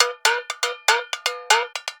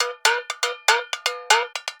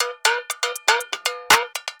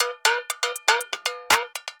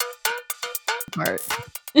part.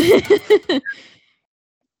 This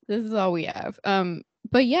is all we have.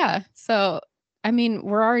 But yeah, so I mean,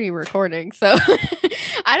 we're already recording, so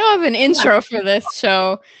I don't have an intro for this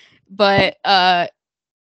show, but hey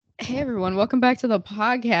everyone, welcome back to the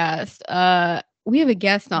podcast. We have a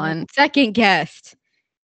guest on, second guest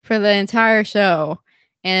for the entire show.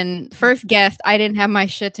 And first guest, I didn't have my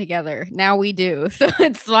shit together. Now we do. So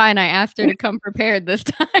it's fine. I asked her to come prepared this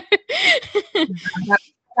time.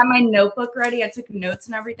 Got my notebook ready. I took notes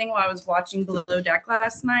and everything while I was watching Below Deck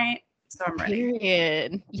last night. So I'm ready.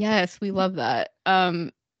 Period. Yes, we love that.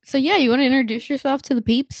 So yeah, you want to introduce yourself to the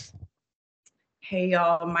peeps? Hey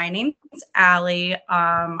y'all, my name's Allie.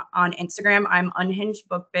 On Instagram, I'm Unhinged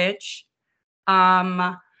Book Bitch.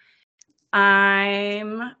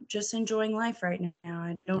 I'm just enjoying life right now.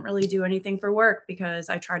 I don't really do anything for work because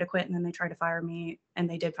I try to quit and then they try to fire me, and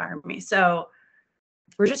they did fire me. So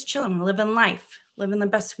we're just chilling, living life, living the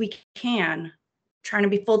best we can, trying to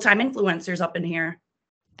be full-time influencers up in here.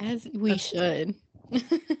 As we should.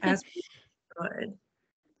 As we should.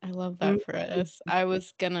 I love that for us. I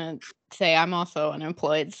was gonna say I'm also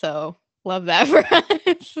unemployed, so love that for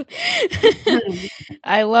us.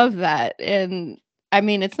 I love that. And I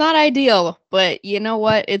mean, it's not ideal, but you know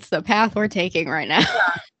what? It's the path we're taking right now.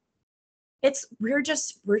 We're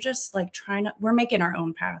just like we're making our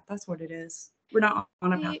own path. That's what it is. We're not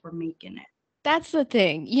on a path, we're making it. That's the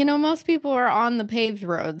thing. You know, most people are on the paved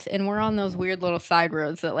roads and we're on those weird little side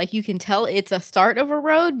roads that like you can tell it's a start of a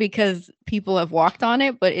road because people have walked on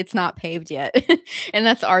it, but it's not paved yet. And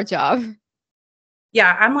that's our job.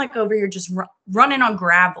 Yeah, I'm like over here just running on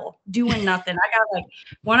gravel, doing nothing. I got like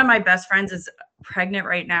one of my best friends is pregnant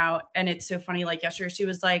right now, and it's so funny. Like yesterday, she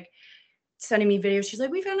was like sending me videos. She's like,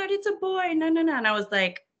 "We found out it's a boy." No, and I was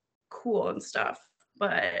like, "Cool" and stuff.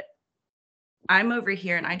 But I'm over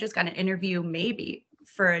here, and I just got an interview maybe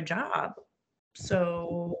for a job.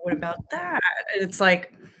 So what about that? It's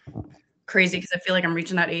like crazy because I feel like I'm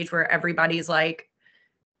reaching that age where everybody's like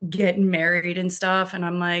getting married and stuff, and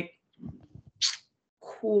I'm like,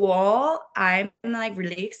 cool. I'm like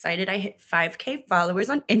really excited. I hit 5K followers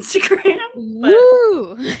on Instagram.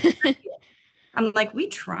 Woo! I'm like, we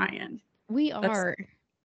trying. We are.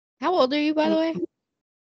 How old are you, by the way?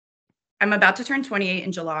 I'm about to turn 28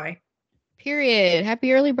 in July. Period.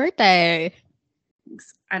 Happy early birthday.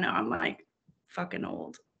 I know. I'm like fucking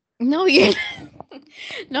old. No, you're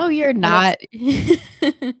not.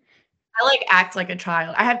 I like act like a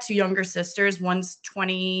child. I have two younger sisters. One's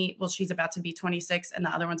 20. Well, she's about to be 26, and the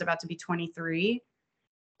other one's about to be 23.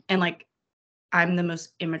 And like, I'm the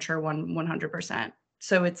most immature one, 100%.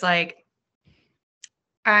 So it's like,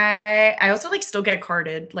 I also like still get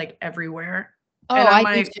carded like everywhere. Oh,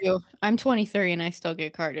 I do too. I'm 23 and I still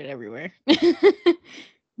get carded everywhere.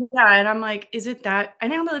 Yeah, and I'm like, is it that? I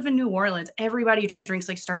now live in New Orleans. Everybody drinks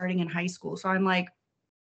like starting in high school. So I'm like,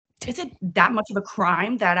 is it that much of a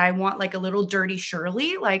crime that I want like a little dirty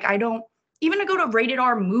Shirley? Like, I don't even to go to rated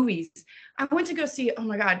R movies. I went to go see, oh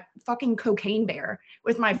my God, fucking Cocaine Bear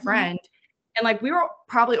with my friend. And like, we were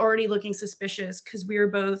probably already looking suspicious because we were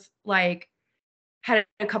both like, had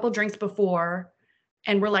a couple drinks before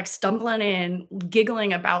and we're like stumbling in,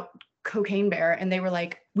 giggling about Cocaine Bear. And they were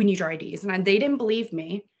like, we need your IDs. And they didn't believe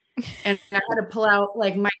me. And I had to pull out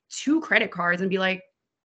like my 2 credit cards and be like,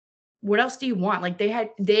 what else do you want? Like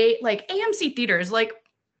they like AMC theaters, like,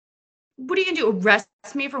 what are you gonna do? Arrest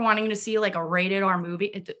me for wanting to see like a rated R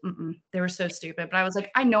movie? They were so stupid. But I was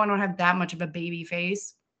like, I know I don't have that much of a baby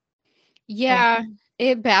face. Yeah,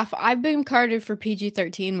 I've been carded for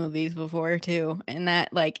PG-13 movies before too, and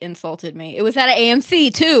that like insulted me. It was at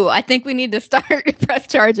AMC too. I think we need to start press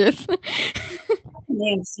charges.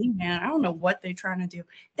 AMC, man, I don't know what they're trying to do.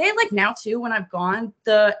 They like now too, when I've gone,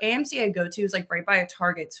 the AMC I go to is like right by a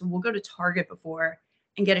Target. So we'll go to Target before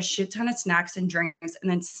and get a shit ton of snacks and drinks and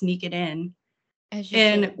then sneak it in.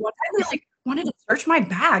 And one time they like wanted to search my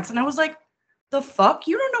bags and I was like, the fuck?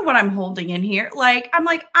 You don't know what I'm holding in here. Like, I'm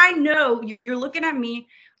like, I know you're looking at me.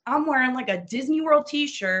 I'm wearing like a Disney World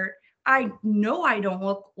t-shirt. I know I don't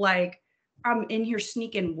look like I'm in here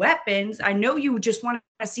sneaking weapons. I know you just want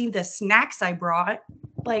to see the snacks I brought.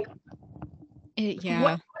 Like, yeah.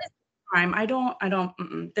 What is crime? I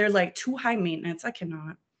don't. They're like too high maintenance. I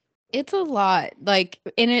cannot. It's a lot. Like,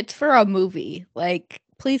 and it's for a movie. Like,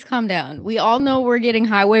 please calm down. We all know we're getting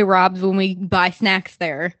highway robbed when we buy snacks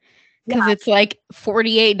there. Because it's like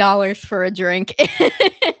 $48 for a drink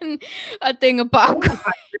and a thing of popcorn.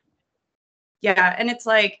 Yeah, and it's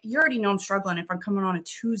like, you already know I'm struggling if I'm coming on a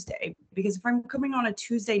Tuesday. Because if I'm coming on a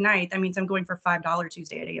Tuesday night, that means I'm going for $5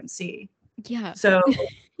 Tuesday at AMC. Yeah. So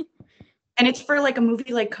And it's for like a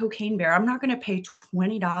movie like Cocaine Bear. I'm not gonna pay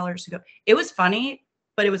 $20 to go. It was funny,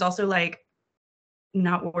 but it was also like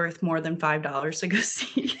not worth more than $5 to go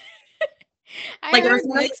see. I Like it was heard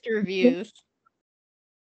one of mixed reviews.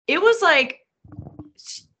 it was like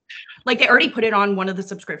they already put it on one of the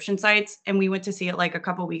subscription sites, and we went to see it like a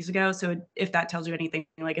couple weeks ago. So if that tells you anything,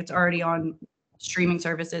 like it's already on streaming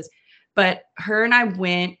services. But her and I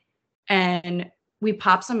went and we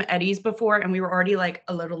popped some Eddies before, and we were already like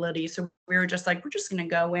a little litty. So we were just like, we're just gonna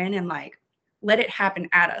go in and like let it happen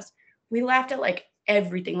at us. We laughed at like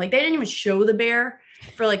everything. Like they didn't even show the bear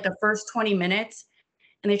for like the first 20 minutes,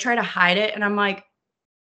 and they try to hide it. And I'm like,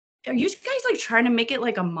 are you guys like trying to make it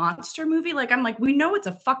like a monster movie? Like I'm like, we know it's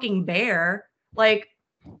a fucking bear. Like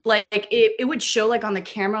it would show like on the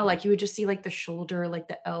camera, like you would just see like the shoulder, like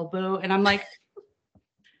the elbow, and I'm like,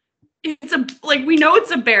 it's a like we know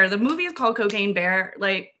it's a bear. The movie is called Cocaine Bear,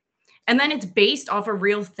 like, and then it's based off a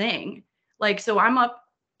real thing. Like, so I'm up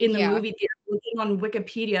in the movie theater looking on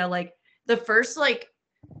Wikipedia, like the first like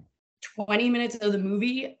 20 minutes of the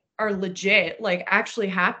movie are legit, like actually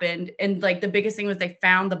happened. And like the biggest thing was they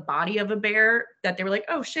found the body of a bear that they were like,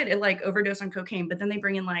 oh shit, it like overdosed on cocaine. But then they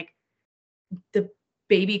bring in like the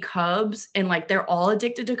baby cubs and like they're all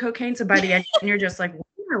addicted to cocaine. So by the end, you're just like, what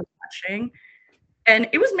are we watching? And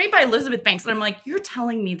it was made by Elizabeth Banks. And I'm like, you're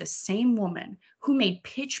telling me the same woman who made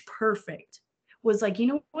Pitch Perfect was like, you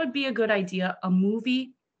know what would be a good idea? A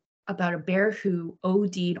movie about a bear who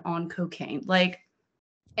OD'd on cocaine. Like,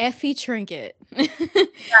 Effie Trinket. Effie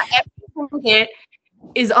Trinket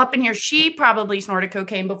is up in here. She probably snorted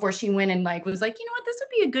cocaine before she went and like was like, you know what, this would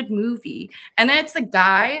be a good movie. And then it's the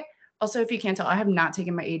guy. Also, if you can't tell, I have not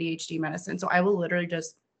taken my ADHD medicine, so I will literally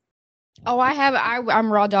just. Oh,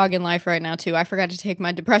 I'm raw dogging life right now too. I forgot to take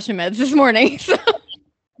my depression meds this morning.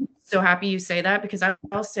 So happy you say that because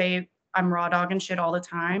I'll say I'm raw dogging shit all the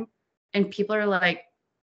time, and people are like,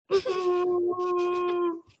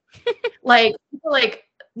 like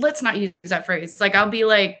let's not use that phrase. Like I'll be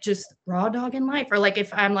like just raw dogging life, or like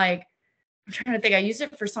if I'm like. I'm trying to think. I used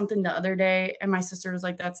it for something the other day, and my sister was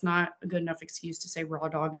like, "That's not a good enough excuse to say raw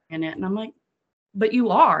dog in it." And I'm like, "But you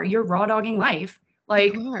are. You're raw dogging life."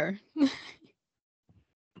 Like, You are.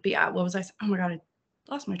 But yeah, what was I? Oh my god, I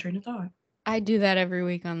lost my train of thought. I do that every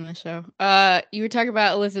week on the show. You were talking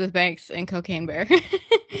about Elizabeth Banks and Cocaine Bear.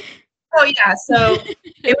 Oh yeah, so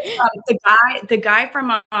it was the guy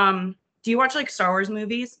from. Do you watch like Star Wars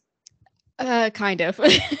movies? Kind of.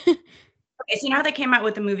 Okay, so you know how they came out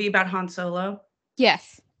with a movie about Han Solo?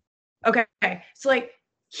 Yes. Okay, so like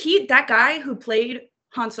that guy who played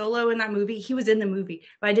Han Solo in that movie, he was in the movie,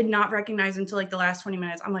 but I did not recognize him until like the last 20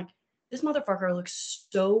 minutes. I'm like, this motherfucker looks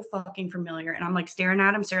so fucking familiar, and I'm like staring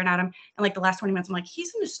at him, and like the last 20 minutes, I'm like,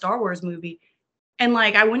 he's in a Star Wars movie, and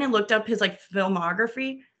like I went and looked up his like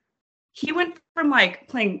filmography. He went from like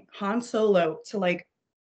playing Han Solo to like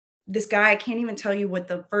this guy. I can't even tell you what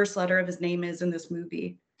the first letter of his name is in this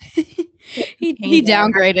movie. he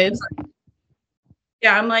downgraded.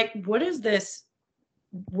 Yeah, I'm like, what is this?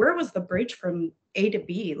 Where was the bridge from A to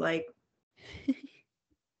B? Like,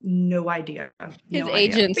 no idea. His No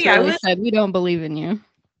agents idea. really said, we don't believe in you.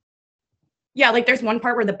 Yeah, like there's one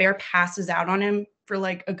part where the bear passes out on him for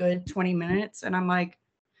like a good 20 minutes. And I'm like,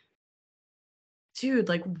 dude,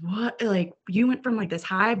 like what? Like you went from like this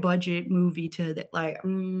high budget movie to that, like,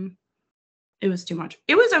 it was too much.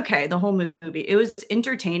 It was okay, the whole movie. It was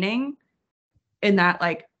entertaining in that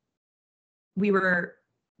like we were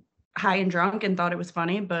high and drunk and thought it was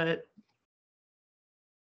funny, but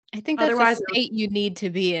I think that's otherwise the state you need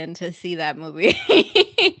to be in to see that movie.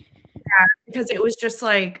 yeah, because it was just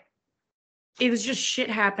like it was just shit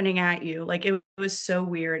happening at you. Like it was so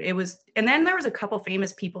weird. It was, and then there was a couple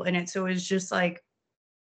famous people in it, so it was just like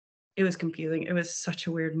it was confusing. It was such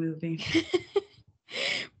a weird movie.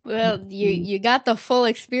 Well, you got the full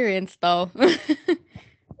experience though.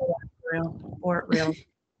 Real.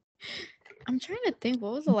 I'm trying to think,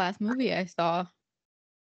 what was the last movie I saw?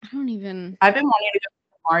 I've been wanting to go to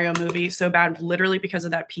the Mario movie so bad, literally because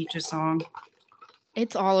of that Peaches song.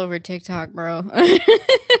 It's all over TikTok, bro.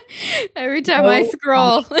 Every time I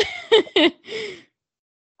scroll. I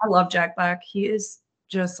love Jack Black. He is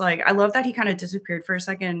just like, I love that he kind of disappeared for a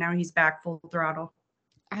second and now he's back full throttle.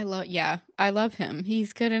 I love him.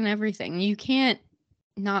 He's good in everything. You can't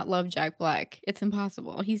not love Jack Black. It's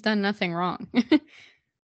impossible. He's done nothing wrong.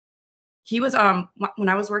 He was when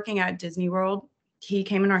I was working at Disney World, he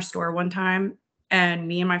came in our store one time and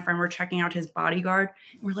me and my friend were checking out his bodyguard.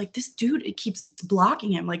 And we're like, this dude, it keeps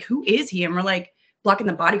blocking him. Like, who is he? And we're like blocking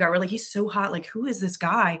the bodyguard. We're like, he's so hot. Like, who is this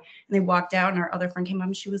guy? And they walked out and our other friend came up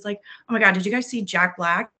and she was like, oh my God, did you guys see Jack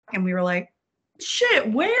Black? And we were like,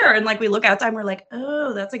 shit, where? And like we look outside and we're like,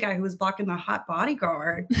 oh, that's a guy who was blocking the hot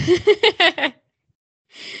bodyguard.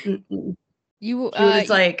 Mm-mm. You He was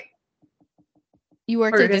like, you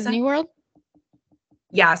worked at Disney World?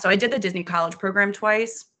 Yeah, so I did the Disney College program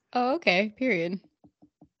twice. Oh, okay. Period.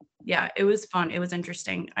 Yeah, it was fun. It was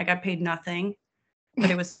interesting. I got paid nothing,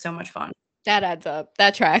 but it was so much fun. That adds up.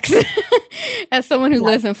 That tracks. As someone who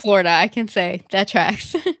lives in Florida, I can say that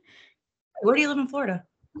tracks. Where do you live in Florida?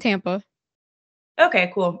 Tampa.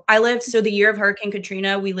 Okay, cool. So the year of Hurricane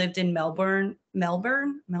Katrina, we lived in Melbourne.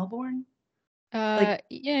 Yeah,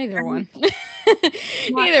 either one.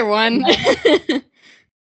 Either one.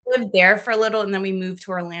 Lived there for a little, and then we moved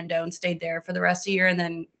to Orlando and stayed there for the rest of the year. And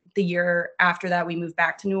then the year after that, we moved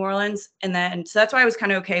back to New Orleans. And then, so that's why I was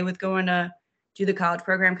kind of okay with going to do the college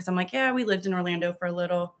program, because I'm like, yeah, we lived in Orlando for a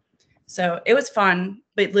little. So it was fun,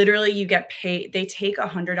 but literally you get paid. They take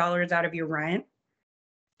 $100 out of your rent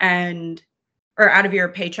or out of your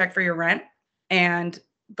paycheck for your rent. And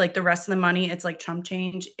like the rest of the money, it's like chump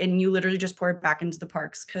change. And you literally just pour it back into the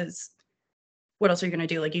parks, because what else are you going to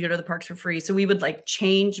do? Like, you go to the parks for free. So we would like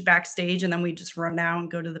change backstage and then we just run out and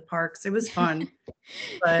go to the parks. It was fun.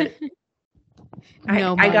 But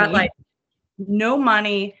I got like no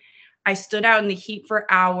money. I stood out in the heat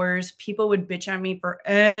for hours. People would bitch at me for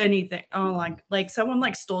anything. Oh, like someone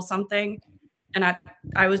like stole something. And I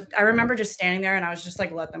remember just standing there and I was just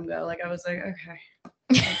like, let them go. Like, I was like, okay,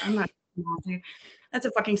 like, I'm not. That's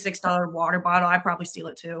a fucking $6 water bottle. I'd probably steal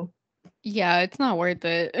it too. Yeah, it's not worth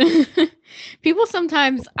it. People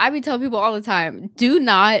sometimes, I be telling people all the time, do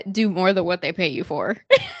not do more than what they pay you for.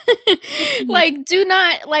 Like, do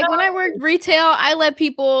not, like when I worked retail, I let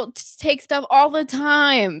people take stuff all the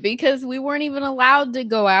time because we weren't even allowed to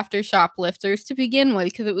go after shoplifters to begin with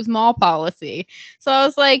because it was mall policy. So I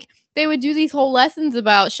was like, they would do these whole lessons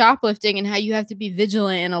about shoplifting and how you have to be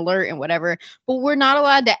vigilant and alert and whatever, but we're not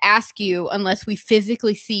allowed to ask you unless we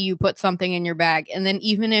physically see you put something in your bag. And then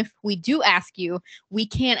even if we do ask you, we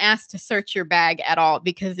can't ask to search your bag at all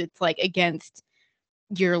because it's like against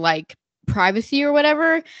your like privacy or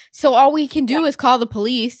whatever. So all we can do is call the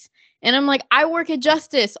police. And I'm like, I work at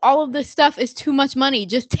Justice. All of this stuff is too much money.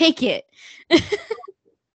 Just take it.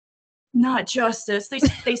 Not Justice. They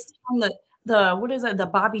on the what is it? The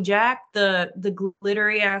Bobby Jack, the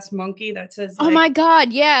glittery ass monkey that says, like, oh my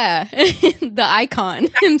God, yeah. The icon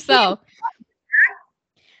himself.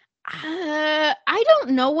 I don't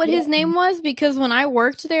know what his name was because when I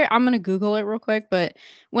worked there, I'm going to Google it real quick, but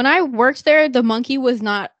when I worked there, the monkey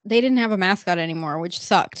they didn't have a mascot anymore, which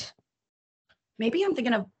sucked. Maybe I'm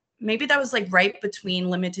thinking of, maybe that was like right between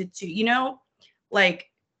Limited 2, like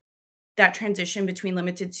that transition between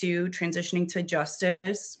Limited 2 transitioning to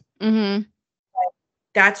Justice. Mm-hmm.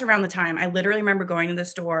 That's around the time. I literally remember going to the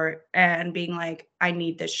store and being like, I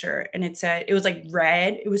need this shirt. And it was like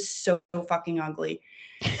red. It was so fucking ugly.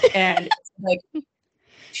 And like,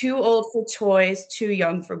 too old for toys, too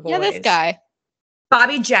young for boys. Yeah, this guy.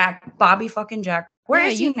 Bobby fucking Jack. Where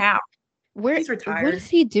is he now? He's retired. What does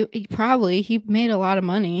he do? He made a lot of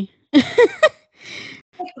money.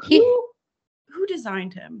 Who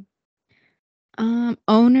designed him?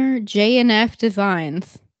 Owner J&F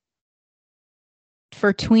Designs.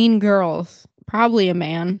 For tween girls. Probably a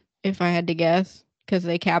man, if I had to guess. Because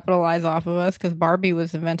they capitalize off of us, because Barbie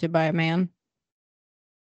was invented by a man.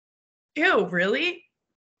 Ew, really?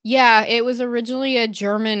 Yeah, it was originally a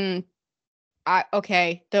German.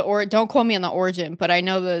 Don't quote me on the origin, but I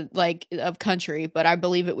know the like of country, but I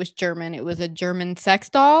believe it was German. It was a German sex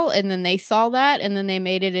doll, and then they saw that, and then they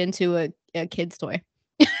made it into a kid's toy,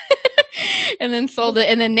 and then sold it,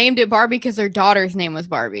 and then named it Barbie because their daughter's name was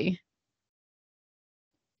Barbie.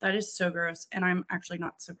 That is so gross, and I'm actually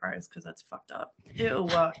not surprised because that's fucked up. Ew.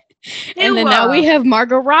 And then now we have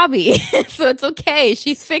Margot Robbie, so it's okay.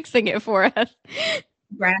 She's fixing it for us.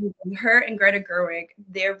 Branding her and Greta Gerwig,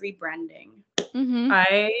 they're rebranding. Mm-hmm.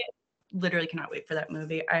 I literally cannot wait for that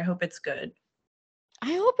movie. I hope it's good.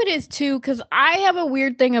 I hope it is too, because I have a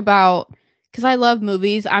weird thing because I love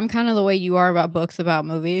movies. I'm kind of the way you are about books about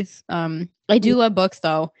movies. I do love books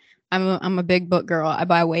though. I'm a big book girl. I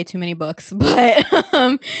buy way too many books. But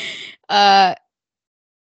what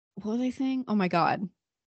was I saying? Oh my God.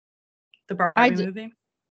 The Barbie movie.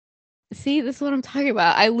 See, this is what I'm talking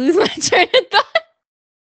about. I lose my train of thought.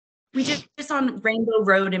 We just on Rainbow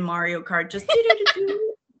Road in Mario Kart. Just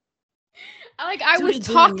I was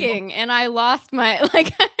talking and I lost my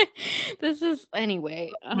this is anyway.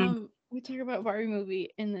 We talk about Barbie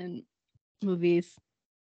movie and then movies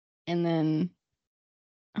and then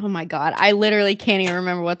oh my God, I literally can't even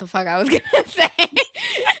remember what the fuck I was gonna say.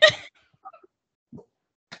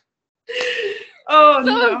 Oh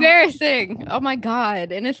So no. embarrassing. Oh my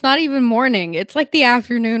God. And it's not even morning. It's like the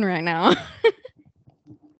afternoon right now.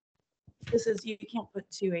 You can't put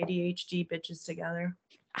two ADHD bitches together.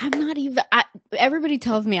 I'm not even. Everybody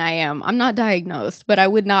tells me I am. I'm not diagnosed, but I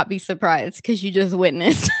would not be surprised because you just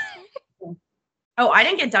witnessed. Oh, I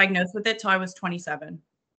didn't get diagnosed with it till I was 27.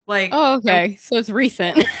 Like, Oh, okay. So it's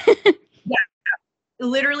recent. yeah,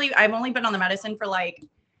 literally, I've only been on the medicine for like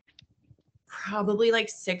probably like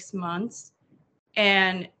 6 months,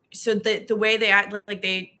 and so the way they act, like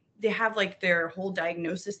they have like their whole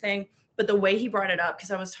diagnosis thing, but the way he brought it up,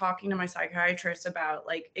 because I was talking to my psychiatrist about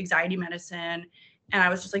like anxiety medicine, and I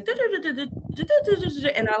was just like,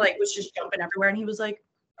 and I like was just jumping everywhere, and he was like,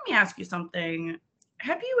 let me ask you something.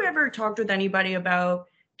 Have you ever talked with anybody about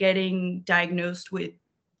getting diagnosed with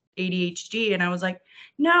ADHD? And I was like,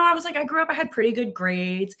 no. I was like, I grew up, I had pretty good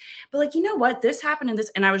grades, but like, you know what, this happened and this,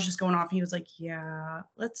 and I was just going off, and he was like, yeah,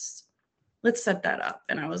 let's set that up.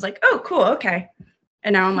 And I was like, oh, cool, okay.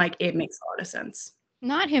 And now I'm like, it makes a lot of sense.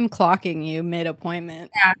 Not him clocking you mid appointment.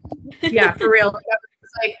 Yeah, for real.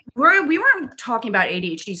 It's like we weren't talking about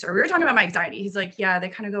ADHD, sir. We were talking about my anxiety. He's like, yeah, they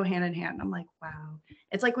kind of go hand in hand. I'm like, wow.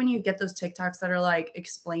 It's like when you get those TikToks that are like,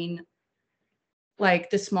 explain like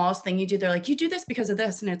the smallest thing you do. They're like, you do this because of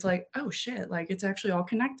this, and it's like, oh shit, like it's actually all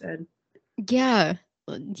connected. Yeah.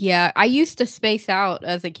 Yeah. I used to space out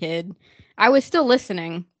as a kid. I was still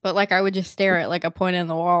listening, but like I would just stare at like a point in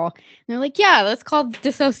the wall. And they're like, yeah, that's called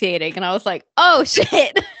dissociating. And I was like, oh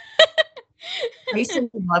shit. I used to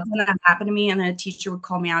love when that happened to me, and then a teacher would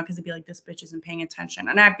call me out because it'd be like, this bitch isn't paying attention.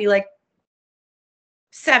 And I'd be like,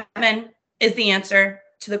 7 is the answer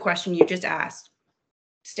to the question you just asked.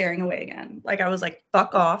 Staring away again. Like I was like,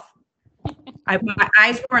 fuck off. My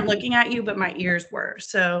eyes weren't looking at you, but my ears were.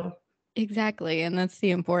 So Exactly. And that's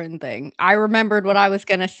the important thing. I remembered what I was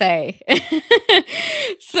going to say.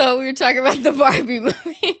 So we were talking about the Barbie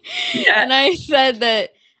movie. yeah. And I said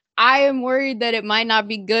that I am worried that it might not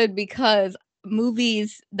be good because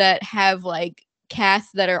movies that have like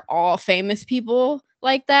casts that are all famous people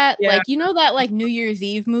like that, Yeah. like, you know, that like New Year's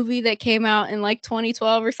Eve movie that came out in like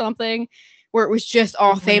 2012 or something where it was just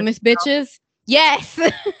all famous bitches. Yes.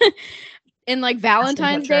 And like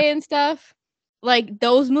Valentine's Day and stuff. Like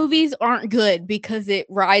those movies aren't good because it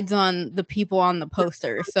rides on the people on the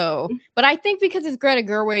poster. So, but I think because it's Greta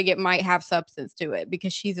Gerwig, it might have substance to it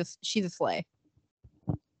because she's a slay.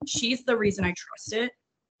 She's the reason I trust it,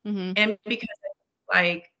 Mm-hmm. and because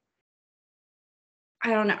like I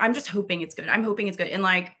don't know, I'm just hoping it's good. I'm hoping it's good, and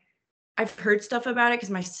like I've heard stuff about it because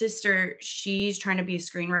my sister, she's trying to be a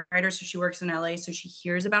screenwriter, so she works in LA, so she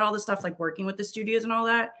hears about all the stuff like working with the studios and all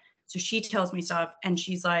that. So she tells me stuff, and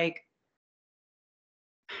she's like,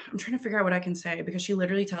 I'm trying to figure out what I can say because she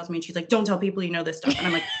literally tells me, she's like, don't tell people you know this stuff. And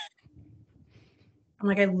I'm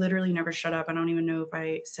like, I literally never shut up. I don't even know if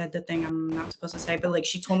I said the thing I'm not supposed to say, but like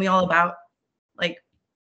she told me all about like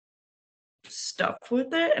stuff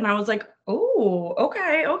with it. And I was like, oh,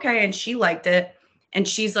 okay. And she liked it. And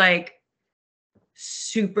she's like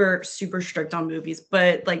super, super strict on movies,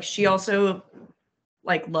 but like she also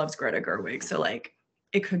like loves Greta Gerwig. So like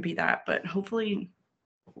it could be that, but hopefully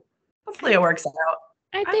it works out.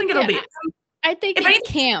 I think it'll be. I think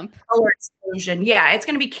it's camp. Color explosion. Yeah, it's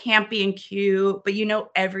gonna be campy and cute, but you know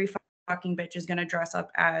every fucking bitch is gonna dress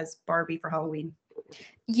up as Barbie for Halloween.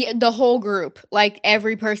 Yeah, the whole group, like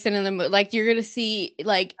every person in the movie, like you're gonna see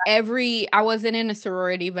like I wasn't in a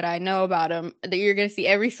sorority, but I know about them. That you're gonna see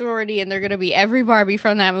every sorority, and they're gonna be every Barbie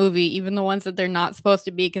from that movie, even the ones that they're not supposed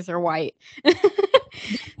to be because they're white.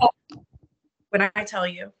 When I tell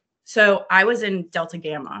you, so I was in Delta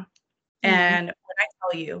Gamma, and when I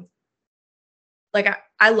tell you, like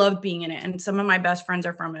I loved being in it, and some of my best friends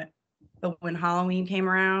are from it. But when Halloween came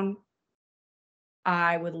around,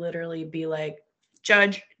 I would literally be like,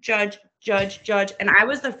 judge, and I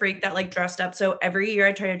was the freak that like dressed up. So every year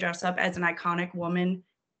I try to dress up as an iconic woman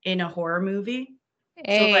in a horror movie.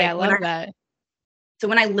 Hey, so like I love that. So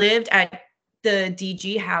when I lived at the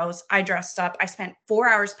DG house, I dressed up. I spent 4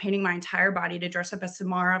 hours painting my entire body to dress up as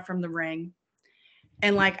Samara from The Ring.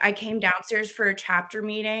 And like I came downstairs for a chapter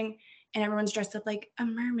meeting, and everyone's dressed up like a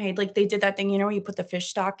mermaid. Like they did that thing, you know, where you put the fish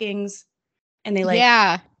stockings and they like,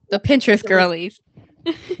 yeah, the Pinterest girlies.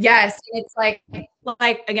 Yes, it's like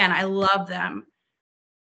again, I love them,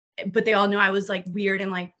 but they all know I was like weird,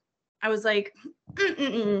 and like I was like,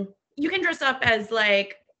 you can dress up as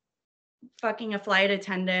like fucking a flight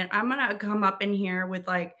attendant. I'm gonna come up in here with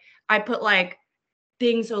like, I put like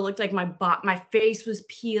things so it looked like my face was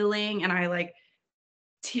peeling, and I like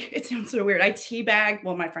it sounds so weird. I teabagged,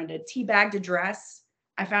 well, my friend did teabagged a dress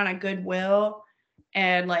I found at Goodwill.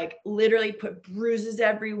 and like literally put bruises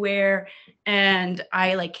everywhere. And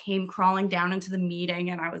I like came crawling down into the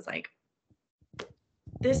meeting, and I was like,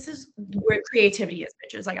 this is where creativity is,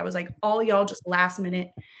 bitches. Like I was like, all y'all just last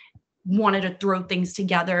minute wanted to throw things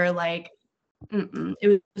together. Like,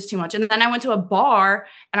 it was too much. And then I went to a bar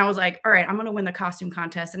and I was like, all right, I'm gonna win the costume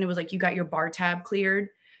contest. And it was like, you got your bar tab cleared,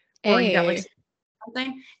 or you got like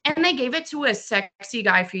something. And they gave it to a sexy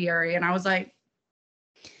Guy Fieri, and I was like,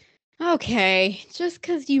 okay, just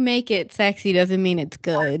because you make it sexy doesn't mean it's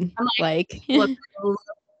good. I'm like look,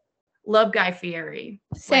 love Guy Fieri.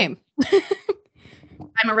 Same. Like,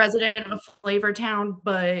 I'm a resident of Flavor Town,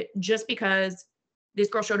 but just because this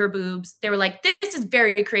girl showed her boobs, they were like, this is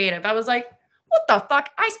very creative. I was like, what the fuck?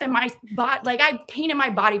 I spent my body, like I painted my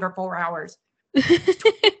body for 4 hours.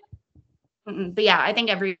 But yeah, I think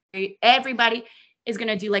everybody is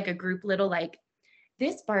gonna do like a group little like,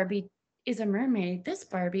 this Barbie is a mermaid, this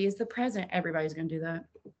Barbie is the present. Everybody's gonna do that.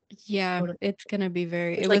 Yeah, totally. It's gonna be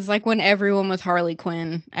very. It like, was like when everyone was Harley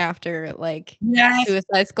Quinn after like yes.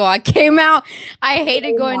 Suicide Squad came out. I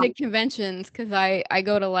hated going to conventions because I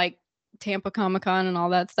go to like Tampa Comic Con and all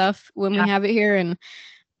that stuff when we have it here, and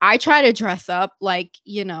I try to dress up like,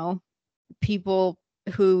 you know, people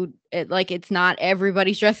who it's not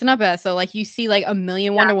everybody's dressing up as. So like you see like a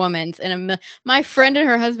million Wonder Womans and my friend and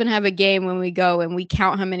her husband have a game when we go and we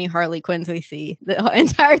count how many Harley Quinns we see the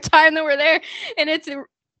entire time that we're there, and it's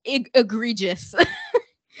egregious.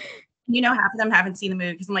 You know, half of them haven't seen the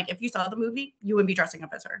movie because I'm like, if you saw the movie, you wouldn't be dressing up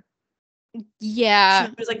as her. Yeah,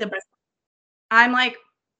 she was like the best. I'm like,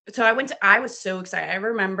 so I was so excited. I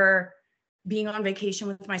remember being on vacation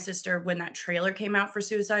with my sister when that trailer came out for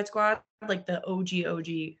Suicide Squad, like the OG,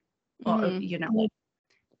 you know,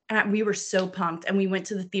 and we were so pumped. And we went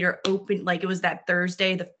to the theater open, like it was that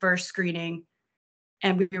Thursday, the first screening,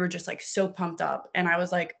 and we were just like so pumped up. And I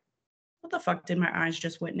was like, what the fuck did my eyes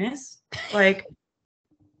just witness? Like,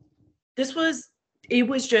 it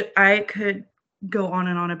was just, I could go on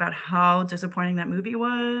and on about how disappointing that movie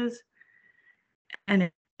was. And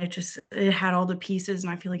it had all the pieces,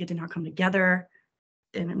 and I feel like it did not come together.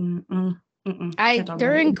 And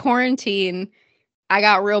during quarantine, I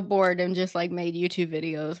got real bored and just like made YouTube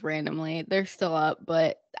videos randomly. They're still up,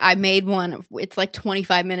 but I made one. It's like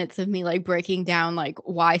 25 minutes of me like breaking down like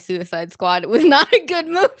why Suicide Squad was not a good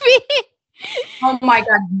movie. Oh my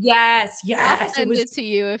god, yes. I'll send it to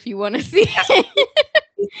you if you want to see it.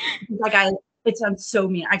 Like it sounds so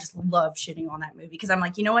mean. I just love shitting on that movie because I'm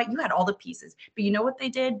like, you know what? You had all the pieces, but you know what they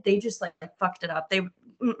did? They just like fucked it up.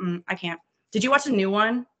 I can't. Did you watch the new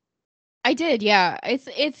one? I did, yeah.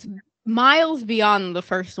 It's miles beyond the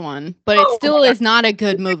first one, but it still is not a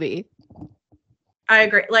good movie. I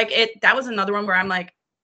agree. Like that was another one where I'm like,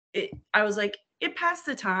 I was like, it passed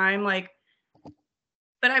the time, like,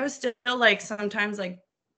 but I was still like sometimes like,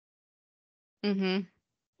 I'm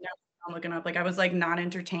looking up, like I was like not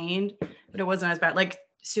entertained, but it wasn't as bad. Like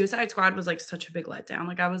Suicide Squad was like such a big letdown.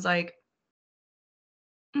 Like I was like,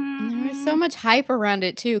 there was so much hype around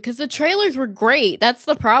it too, because the trailers were great. That's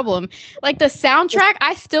the problem. Like the soundtrack,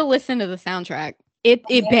 I still listen to the soundtrack. It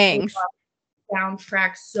bangs.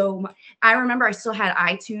 Soundtrack so much. I remember I still had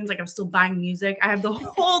iTunes, like I was still buying music. I have the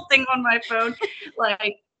whole thing on my phone.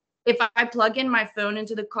 Like if I plug in my phone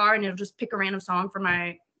into the car and it'll just pick a random song for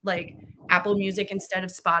my like Apple Music instead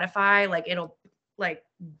of Spotify, like it'll like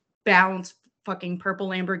bounce fucking Purple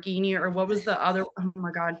Lamborghini or what was the other? Oh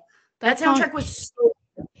my god, that soundtrack was so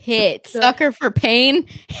hit. Sucker for Pain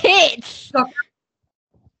hits. Oh,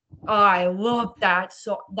 I love that.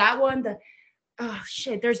 So that one, oh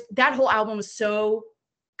shit, there's that whole album was so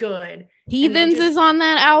good. Heathens is on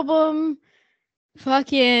that album.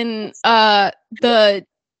 Fucking the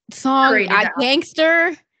song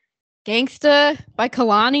Gangsta by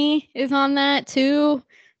Kalani is on that too.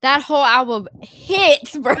 That whole album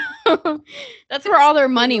hits, bro. That's where all their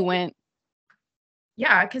money went.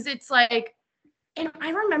 Yeah, because it's like, and I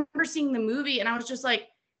remember seeing the movie and I was just like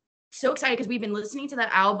so excited because we've been listening to that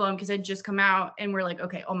album because it had just come out and we're like,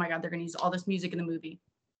 okay, oh my god, they're gonna use all this music in the movie.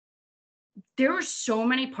 There were so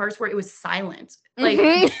many parts where it was silent. Like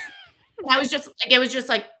that was just like, it was just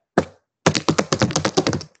like,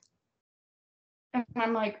 and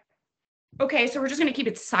I'm like, okay, so we're just gonna keep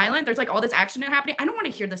it silent. There's like all this action happening. I don't want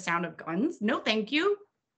to hear the sound of guns. No, thank you.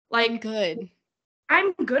 Like,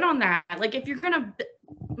 I'm good on that. Like, if you're gonna,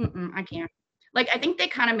 I can't. Like, I think they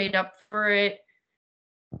kind of made up for it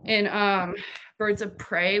in Birds of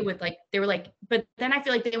Prey with like, they were like, but then I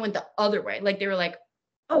feel like they went the other way. Like, they were like,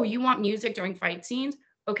 oh, you want music during fight scenes?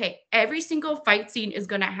 Okay, every single fight scene is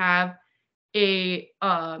gonna have a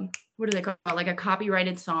what do they call it? Like a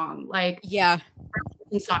copyrighted song. Like,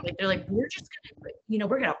 It's not like they're like, we're just gonna,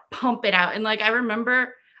 we're gonna pump it out. And like I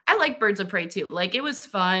remember, I like Birds of Prey too. Like it was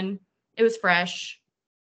fun, it was fresh.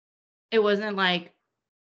 It wasn't like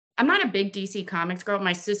I'm not a big DC Comics girl.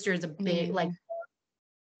 My sister is a big like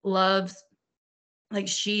loves like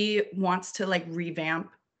she wants to like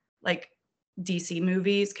revamp like DC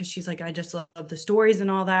movies because she's like, I just love the stories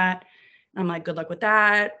and all that. I'm like, good luck with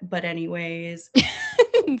that. But anyways,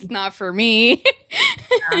 it's not for me.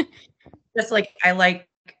 Yeah. Just like I like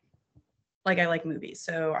movies,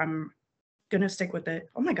 so I'm gonna stick with it.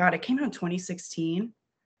 Oh my god, it came out in 2016.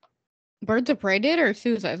 Birds of Prey did or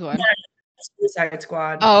Suicide Squad? Yeah, Suicide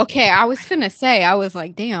Squad. Oh, okay. I was gonna say, I was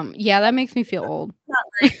like, damn, yeah, that makes me feel old.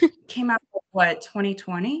 Came out what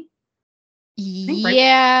 2020?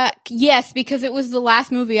 Yeah, right? Yes, because it was the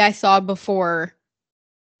last movie I saw before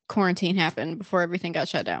quarantine happened, before everything got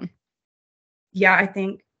shut down. Yeah, I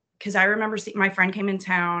think because I remember my friend came in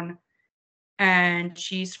town and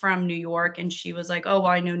she's from New York and she was like, oh,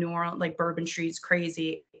 well, I know New Orleans, like Bourbon Street's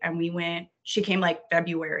crazy. And we went, she came like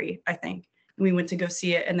February, I think. We went to go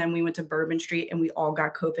see it and then we went to Bourbon Street and we all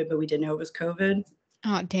got COVID, but we didn't know it was COVID.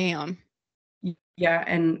 Oh, damn. Yeah.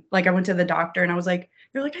 And like I went to the doctor and I was like,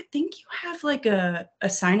 they're like, I think you have like a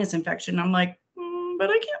sinus infection. I'm like,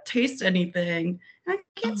 but I can't taste anything. I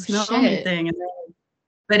can't smell anything. And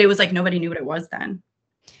but it was like nobody knew what it was then.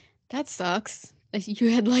 That sucks. You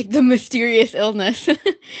had like the mysterious illness.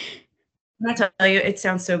 I tell you, it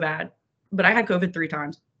sounds so bad, but I had COVID 3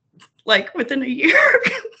 times, like within a year.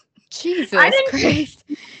 Jesus Christ.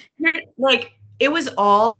 Like it was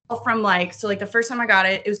all from like, so like the first time I got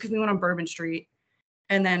it, it was because we went on Bourbon Street.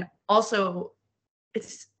 And then also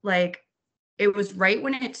it's like, it was right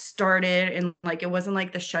when it started and like, it wasn't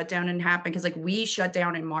like the shutdown didn't happen because like we shut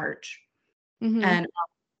down in March. Mm-hmm. And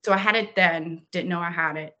so I had it then, didn't know I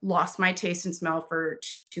had it, lost my taste and smell for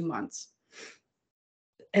 2 months.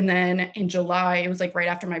 And then in July, it was like right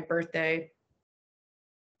after my birthday,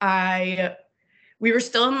 we were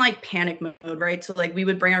still in like panic mode, right? So like we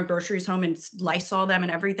would bring our groceries home and Lysol them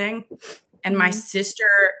and everything. And my sister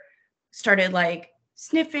started like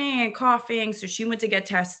sniffing and coughing. So she went to get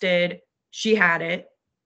tested. She had it.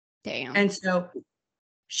 Damn. And so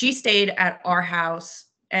she stayed at our house.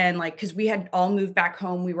 And like, cause we had all moved back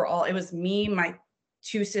home. It was me, my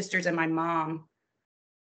 2 sisters and my mom.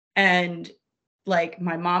 And like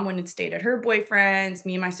my mom went and stayed at her boyfriend's.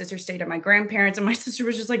 Me and my sister stayed at my grandparents. And my sister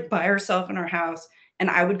was just like by herself in her house. And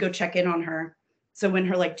I would go check in on her. So when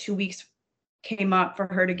her like 2 weeks came up for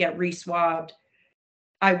her to get re-swabbed,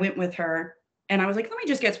 I went with her. And I was like, let me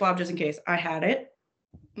just get swabbed just in case. I had it.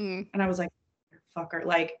 And I was like, fucker.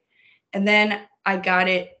 Like, and then I got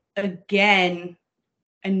it again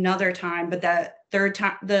another time, but the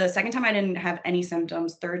second time I didn't have any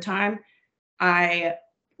symptoms. Third time I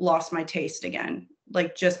lost my taste again,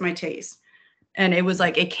 like just my taste. And it was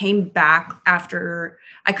like, it came back after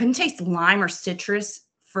I couldn't taste lime or citrus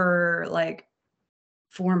for like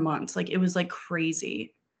 4 months. Like it was like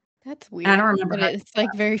crazy. That's weird. And I don't remember. But it's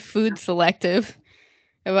like very food selective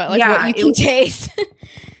about like what you can taste.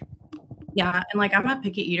 Yeah. And like, I'm a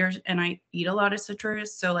picky eater and I eat a lot of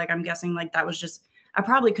citrus. So like, I'm guessing like that was just, I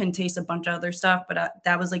probably couldn't taste a bunch of other stuff, but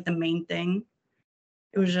that was like the main thing.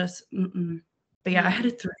 It was just, But yeah, I had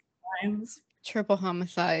it 3 times. Triple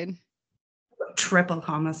homicide.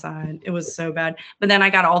 It was so bad. But then I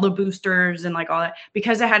got all the boosters and like all that.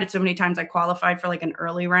 Because I had it so many times, I qualified for like an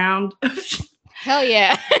early round. Hell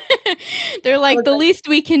yeah. They're like, the least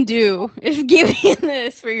we can do is give you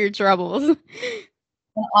this for your troubles.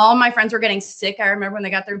 And all my friends were getting sick. I remember when they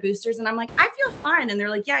got their boosters and I'm like, I feel fine. And they're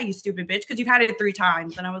like, yeah, you stupid bitch, because you've had it 3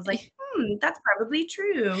 times. And I was like, that's probably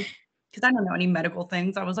true. Because I don't know any medical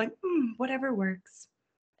things. I was like, whatever works.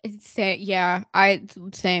 Yeah,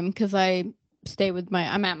 same, because I stay with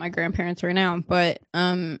I'm at my grandparents right now, but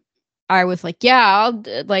I was like, yeah,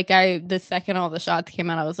 the second all the shots came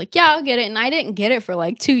out, I was like, yeah, I'll get it. And I didn't get it for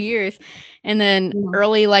like 2 years. And then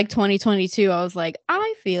early like 2022, I was like,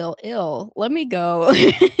 I feel ill. Let me go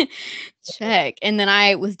check. And then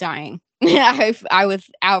I was dying. I was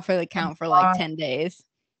out for the count for like 10 days.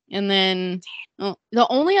 And then the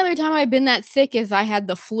only other time I've been that sick is I had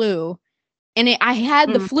the flu. And I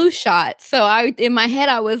had the flu shot. So in my head,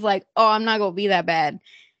 I was like, oh, I'm not going to be that bad.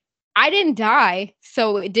 I didn't die.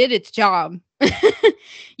 So it did its job.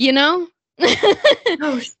 You know?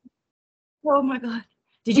 Oh my God.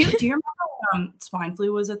 Do you remember when swine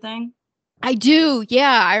flu was a thing? I do.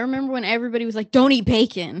 Yeah. I remember when everybody was like, don't eat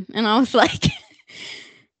bacon. And I was like,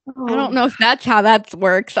 I don't know if that's how that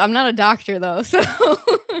works. I'm not a doctor though. So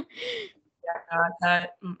yeah, I got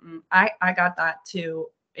that. I got that too.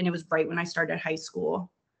 And it was right when I started high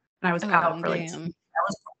school. And I was out for like 2 weeks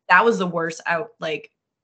that was the worst out like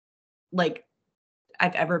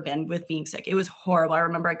I've ever been with being sick. It was horrible. I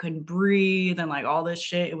remember I couldn't breathe and like all this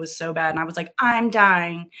shit. It was so bad. And I was like, I'm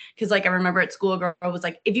dying. Cause like I remember at school, a girl was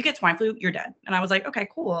like, if you get swine flu, you're dead. And I was like, okay,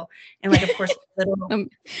 cool. And like, of course,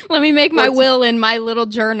 let me make my will in my little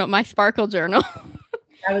journal, my sparkle journal.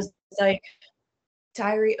 I was like,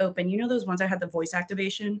 diary open. You know those ones I had the voice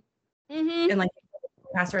activation? And like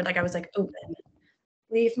password, like I was like, open.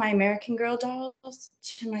 Leave my American Girl dolls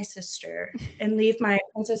to my sister and leave my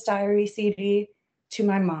Princess Diary CD to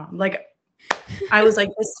my mom. Like I was like,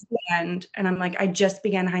 this is the end. And I'm like, I just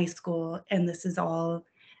began high school and this is all.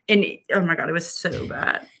 And oh my God, it was so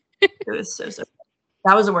bad. It was so bad.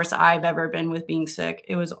 That was the worst I've ever been with being sick.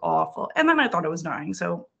 It was awful. And then I thought I was dying.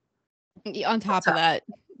 So on top of that,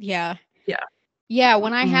 yeah. Yeah.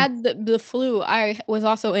 When I had the flu, I was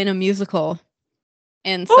also in a musical.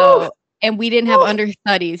 And so and we didn't have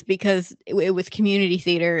understudies because it was community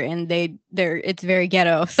theater and it's very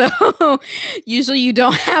ghetto. So usually you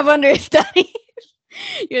don't have understudies.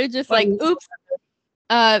 You're just like, oops.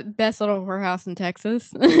 Best Little Whorehouse in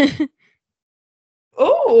Texas.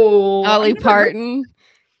 Oh, Dolly Parton.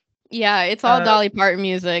 Yeah, it's all Dolly Parton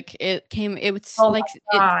music. It's set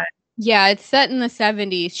in the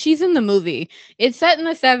 70s. She's in the movie. It's set in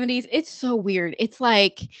the 70s. It's so weird. It's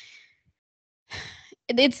like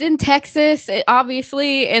it's in Texas,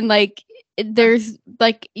 obviously, and like there's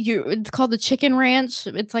like it's called the Chicken Ranch.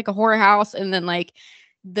 It's like a whorehouse, and then like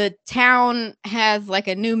the town has like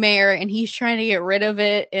a new mayor and he's trying to get rid of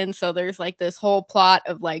it, and so there's like this whole plot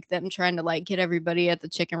of like them trying to like get everybody at the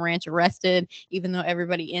Chicken Ranch arrested, even though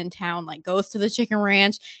everybody in town like goes to the Chicken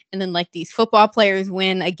Ranch, and then like these football players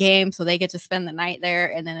win a game so they get to spend the night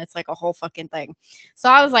there, and then it's like a whole fucking thing. So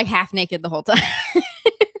I was like half naked the whole time.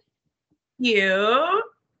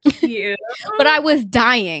 Cute. But I was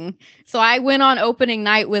dying. So I went on opening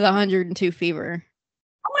night with 102 fever.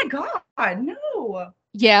 Oh my God, no.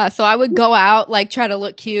 Yeah, so I would go out, like try to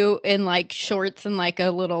look cute in like shorts and like a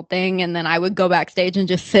little thing, and then I would go backstage and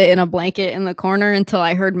just sit in a blanket in the corner until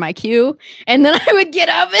I heard my cue, and then I would get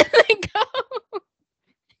up and then go. Oh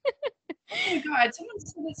my God,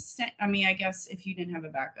 someone said I mean, I guess if you didn't have a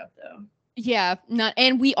backup though. Yeah,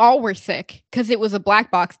 and we all were sick because it was a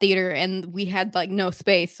black box theater and we had like no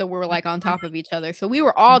space, so we were like on top of each other. So we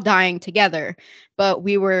were all dying together, but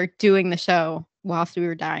we were doing the show whilst we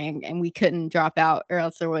were dying, and we couldn't drop out or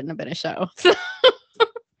else there wouldn't have been a show.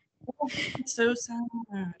 It's so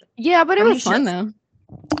sad. Yeah, but it was fun though.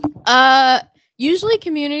 Usually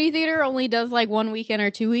community theater only does like 1 weekend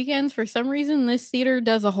or 2 weekends. For some reason, this theater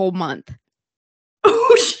does a whole month.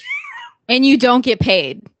 Oh shit! And you don't get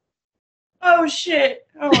paid. Oh shit!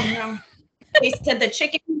 Oh no! They said the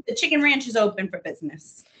chicken ranch is open for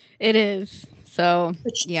business. It is. So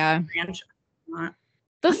yeah. Ranch.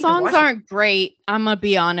 The songs aren't great. I'm gonna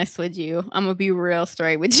be honest with you. I'm gonna be real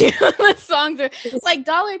straight with you. The songs are like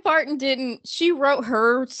Dolly Parton she wrote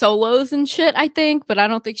her solos and shit, I think, but I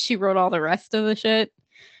don't think she wrote all the rest of the shit.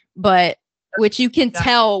 But which you can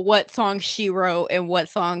tell what songs she wrote and what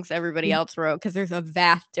songs everybody else wrote because there's a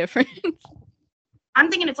vast difference. I'm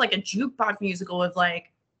thinking it's like a jukebox musical with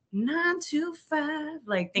like 9 to 5,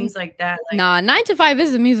 like things like that. Like, nah, 9 to 5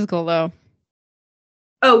 is a musical though.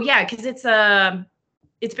 Oh yeah, because it's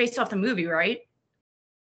based off the movie, right?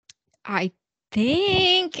 I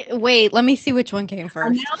think. Wait, let me see which one came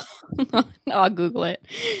first. I'll Google it.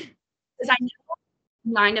 Because I know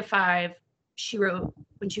 9 to 5 she wrote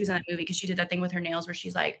when she was in that movie because she did that thing with her nails where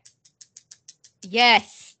she's like,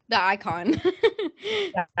 yes, the icon.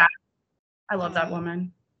 Yeah, I love that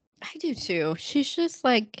woman. I do too. She's just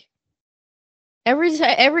like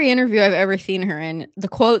every interview I've ever seen her in, the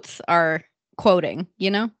quotes are quoting,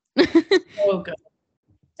 you know? So good.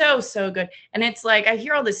 So good. And it's like I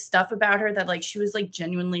hear all this stuff about her that like she was like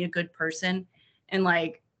genuinely a good person. And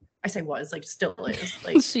like I say was, like still is.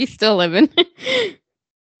 Like she's still living.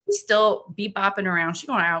 She's still bopping around. She's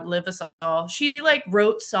gonna outlive us all. She like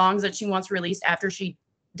wrote songs that she wants released after she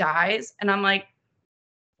dies. And I'm like,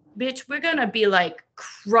 bitch, we're gonna be like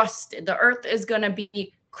crusted. The earth is gonna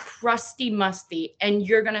be crusty musty, and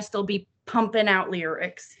you're gonna still be pumping out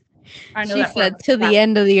lyrics. I know she said to the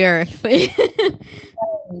end of the earth.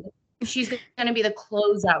 She's gonna be the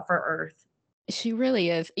closeout for Earth. She really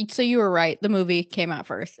is. So you were right. The movie came out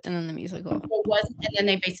first, and then the musical. It was, and then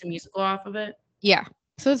they based a musical off of it. Yeah.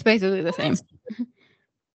 So it's basically the same.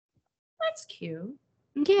 That's cute.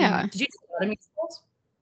 Yeah. Did you do a lot of musicals?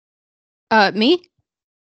 Me?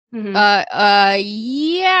 Mm-hmm.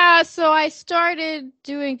 Yeah. So I started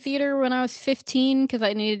doing theater when I was 15 because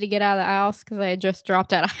I needed to get out of the house because I had just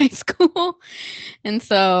dropped out of high school, and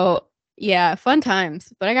so Yeah, fun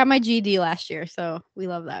times. But I got my GED last year, so we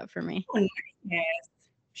love that for me. Oh, nice.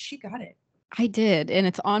 She got it. I did, and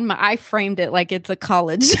it's on my. I framed it like it's a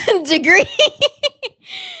college degree.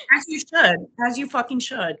 As you should. As you fucking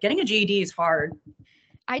should. Getting a GED is hard.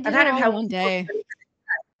 I did it all in one day.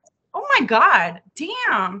 Oh my god!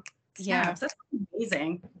 Damn. Yeah, Snaps. That's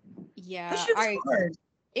amazing. yeah. That shit's hard.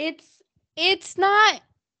 It's not.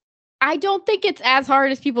 I don't think it's as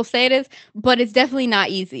hard as people say it is, but it's definitely not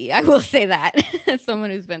easy. I will say that as someone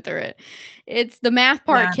who's been through it. It's the math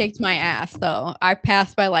part kicked my ass though. I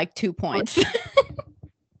passed by like 2 points. I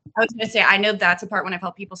was gonna say I know that's a part when I've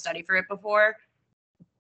helped people study for it before.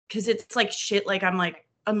 Cause it's like shit, like I'm like,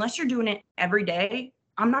 unless you're doing it every day,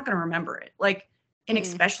 I'm not gonna remember it. Like, and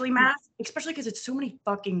especially math, especially because it's so many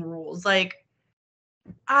fucking rules. Like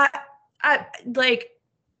I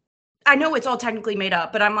know it's all technically made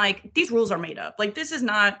up, but I'm like, these rules are made up. Like, this is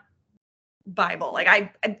not Bible.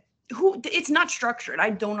 Like, it's not structured. I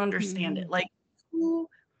don't understand it. Like, who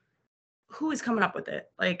is coming up with it?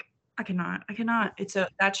 Like, I cannot.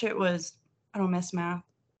 That shit was, I don't miss math.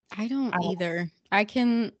 I don't either. I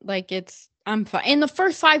can, like, I'm fine. In the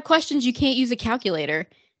first 5 questions, you can't use a calculator.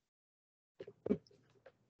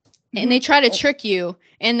 And they try to trick you.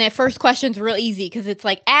 And the first question's real easy because it's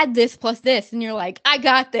like, add this plus this. And you're like, I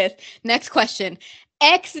got this. Next question.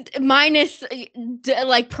 X minus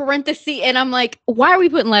like parenthesis. And I'm like, why are we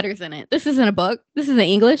putting letters in it? This isn't a book. This isn't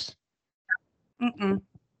English.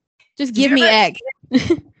 Just give me X. So you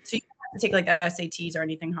have to take like SATs or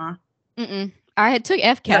anything, huh? I had took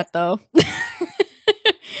FCAT though.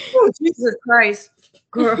 Oh, Jesus Christ.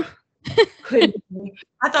 Girl. I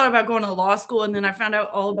thought about going to law school and then I found out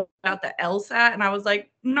all about the LSAT and I was like,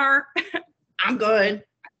 nah, I'm good.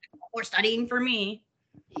 We're studying for me.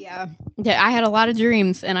 Yeah, I had a lot of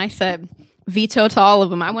dreams and I said veto to all of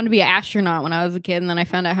them. I wanted to be an astronaut when I was a kid and then I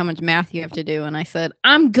found out how much math you have to do and I said,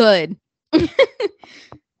 I'm good. Yeah,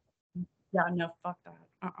 no, fuck that.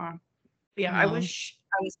 Yeah, no. I wish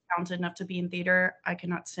I was talented enough to be in theater. I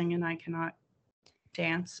cannot sing and I cannot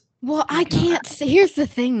dance. Well, I can't say. Here's the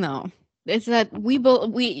thing, though, is that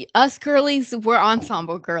us girlies, we're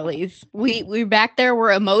ensemble girlies. We're back there.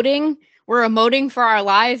 We're emoting. We're emoting for our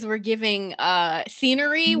lives. We're giving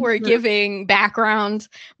scenery. We're giving background,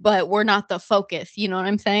 but we're not the focus. You know what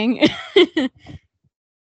I'm saying?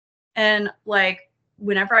 And like,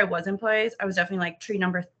 whenever I was in plays, I was definitely like tree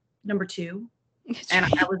number 2, and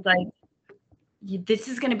I was like, this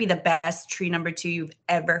is gonna be the best tree number 2 you've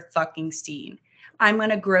ever fucking seen. I'm going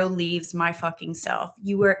to grow leaves my fucking self.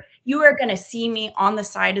 You are going to see me on the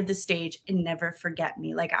side of the stage and never forget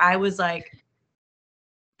me. Like, I was like,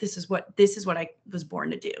 this is what I was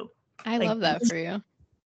born to do. I love that for you.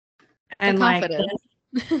 And like,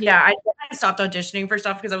 yeah, I stopped auditioning for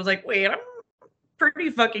stuff because I was like, wait, I'm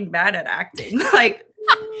pretty fucking bad at acting. Like,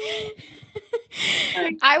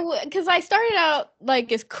 because I started out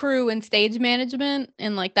like as crew and stage management,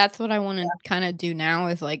 and like that's what I want to kind of do now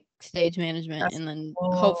is like stage management, and then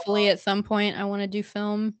hopefully at some point I want to do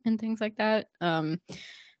film and things like that.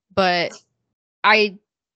 But I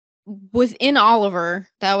was in Oliver.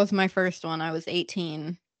 That was my first one. I was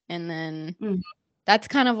 18, and then that's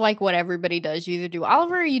kind of like what everybody does. You either do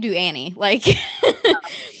Oliver or you do Annie. Like,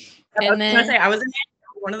 and then I was in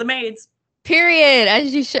one of the maids. Period.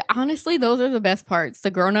 As you should. Honestly, those are the best parts. The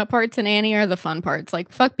grown-up parts in Annie are the fun parts.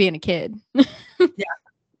 Like, fuck being a kid.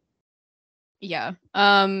 Yeah.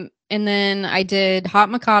 And then I did Hot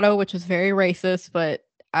Mikado, which was very racist, but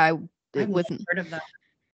it wasn't heard of that.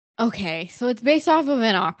 Okay, so it's based off of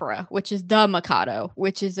an opera, which is The Mikado,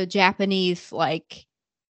 which is a Japanese like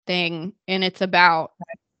thing, and it's about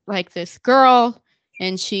like this girl,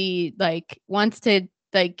 and she like wants to.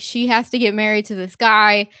 Like, she has to get married to this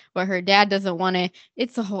guy, but her dad doesn't want it.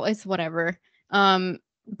 It's whatever.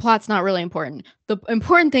 Plot's not really important. The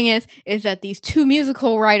important thing is that these 2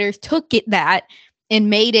 musical writers took that and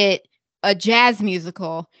made it a jazz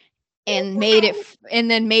musical and made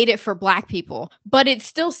it for Black people. But it's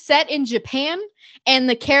still set in Japan and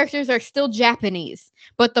the characters are still Japanese.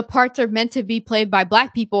 But the parts are meant to be played by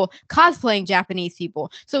Black people cosplaying Japanese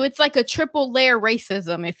people. So it's like a triple layer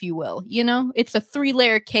racism, if you will. You know, it's a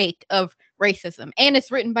 3-layer cake of racism. And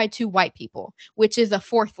it's written by 2 white people, which is a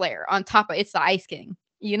 4th layer on top of it's the Ice King,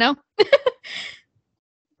 you know?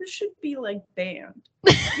 This should be like banned.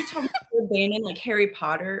 You tell me they're banning like Harry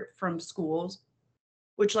Potter from schools,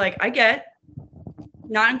 which like I get,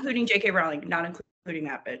 not including J.K. Rowling, not including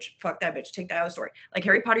that bitch. Fuck that bitch. Take that out of the story. Like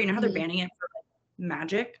Harry Potter, you know how they're banning it for like,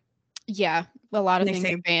 magic? Yeah, a lot of things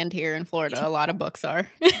are banned here in Florida. A lot of books are.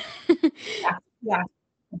 Yeah.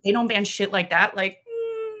 They don't ban shit like that. Like,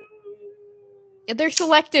 They're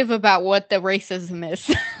selective about what the racism is.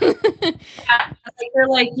 They're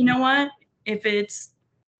like, you know what? If it's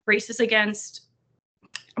racist against,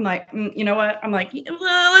 I'm like, you know what? I'm like,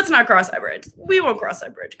 well, let's not cross that bridge. We won't cross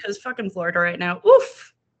that bridge because fucking Florida right now.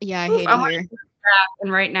 Oof. Yeah, I oof, hate I'm it here.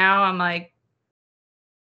 and right now I'm like,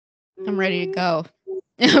 I'm ready to go.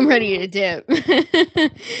 I'm ready to dip.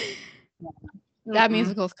 That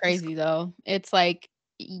musical's crazy though. It's like,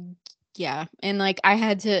 yeah, and like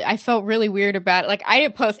I felt really weird about it. Like I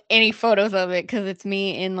didn't post any photos of it because it's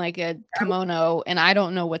me in like a kimono and I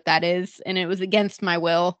don't know what that is, and it was against my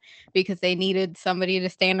will because they needed somebody to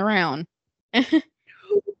stand around.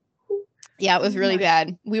 Yeah, it was really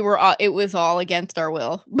bad. It was all against our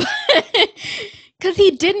will. Because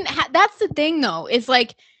he didn't that's the thing though, is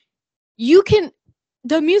like you can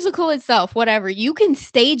the musical itself, whatever, you can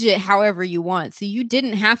stage it however you want. So you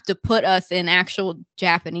didn't have to put us in actual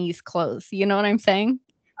Japanese clothes. You know what I'm saying?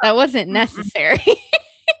 That wasn't necessary.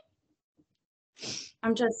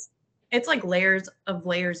 It's like layers of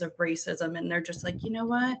racism, and they're just like, you know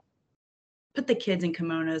what? Put the kids in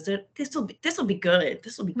kimonos. This will be good.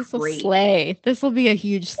 This will be great. Slay. This will be a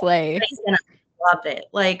huge slay. And I love it.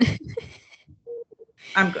 Like,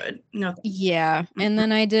 I'm good. No. Yeah, and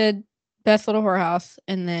then I did Best Little Whorehouse,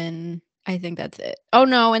 and then I think that's it. Oh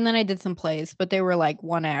no, and then I did some plays, but they were like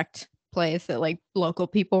one act plays that like local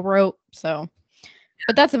people wrote. So,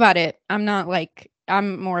 but that's about it.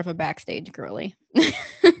 I'm more of a backstage girly.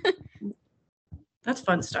 That's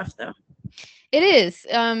fun stuff though. It is.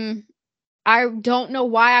 I don't know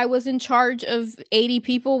why I was in charge of 80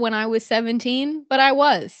 people when I was 17, but I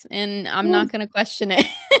was, and I'm not going to question it.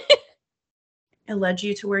 It led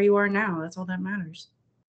you to where you are now. That's all that matters.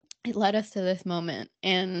 It led us to this moment,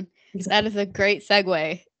 and that is a great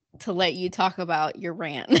segue to let you talk about your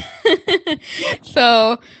rant.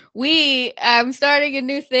 So I'm starting a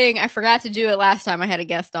new thing. I forgot to do it last time I had a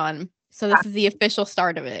guest on. So this is the official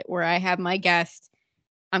start of it, where I have my guest.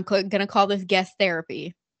 I'm going to call this guest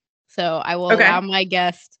therapy. So I will allow my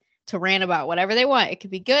guest to rant about whatever they want. It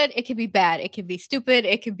could be good. It could be bad. It could be stupid.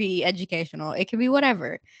 It could be educational. It could be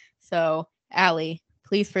whatever. So, Allie,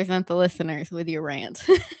 please present the listeners with your rant.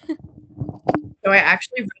 So I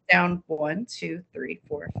actually wrote down 1, 2, 3,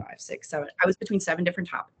 4, 5, 6, 7. I was between 7 different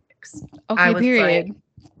topics. Okay, I was period.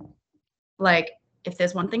 Like, if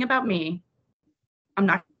there's one thing about me,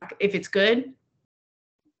 if it's good,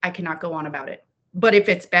 I cannot go on about it. But if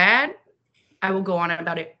it's bad, I will go on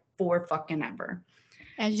about it for fucking ever.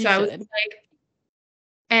 As you should.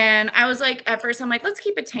 I was like, at first I'm like, let's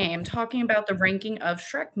keep it tame, talking about the ranking of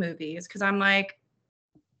Shrek movies, because I'm like,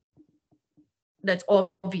 that's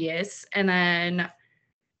obvious. And then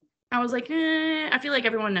I was like, I feel like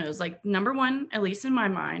everyone knows, like, number one, at least in my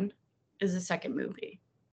mind, is the second movie,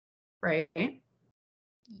 right?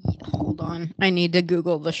 Hold on. I need to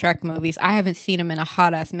Google the Shrek movies. I haven't seen them in a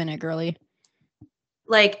hot ass minute, girly.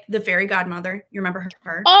 Like the fairy godmother. You remember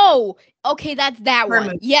her? Oh, okay. That's that her one.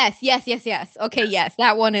 movie. Yes. Okay. Yes.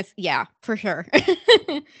 That one is, yeah, for sure.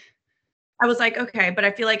 I was like, okay, but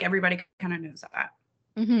I feel like everybody kind of knows that.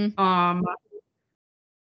 Mm-hmm.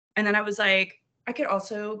 And then I was like, I could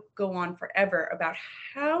also go on forever about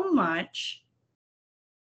how much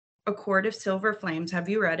A Court of Silver Flames. Have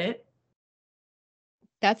you read it?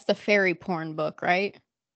 That's the fairy porn book, right?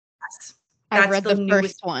 Yes. I've read the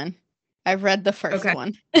first one. I've read the first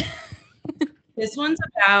one. This one's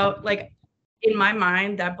about, like, in my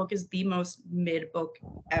mind, that book is the most mid book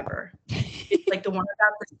ever. It's like the one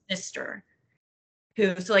about the sister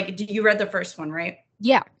so like, you read the first one, right?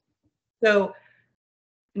 Yeah. So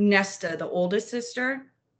Nesta, the oldest sister,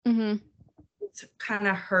 it's kind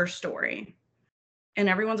of her story, and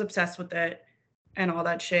everyone's obsessed with it and all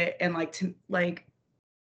that shit. And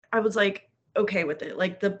I was like, okay with it.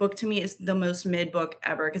 Like, the book to me is the most mid book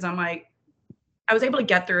ever, because I'm like, I was able to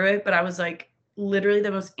get through it, but I was like, literally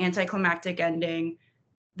the most anticlimactic ending,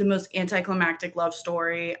 the most anticlimactic love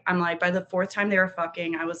story. I'm like, by the 4th time they were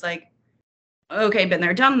fucking, I was like, okay, been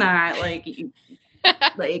there, done that. Like,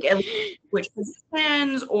 like, switch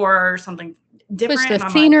positions or something different. Switch the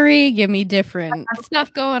scenery, give me different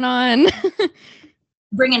stuff going on.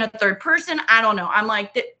 Bring in a third person. I don't know. I'm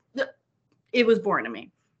like, it was boring to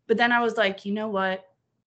me. But then I was like, you know what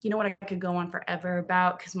I could go on forever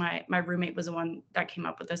about, because my roommate was the one that came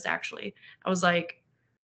up with this, actually. I was like,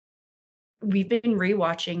 we've been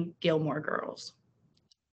rewatching Gilmore Girls.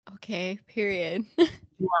 Okay, period. You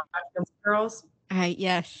watch Gilmore Girls?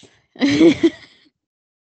 Yes.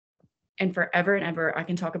 And forever and ever, I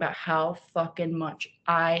can talk about how fucking much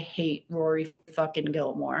I hate Rory fucking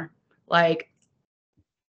Gilmore. Like,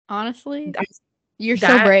 honestly, you're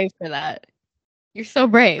so brave for that. You're so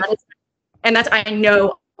brave. And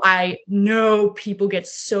I know people get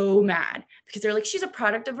so mad because they're like, she's a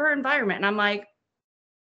product of her environment. And I'm like,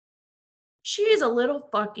 she is a little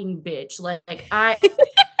fucking bitch. Like I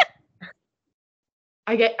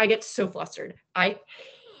get so flustered. I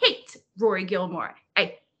hate Rory Gilmore.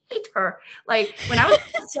 I hate her. Like when I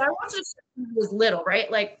watched this when I was little,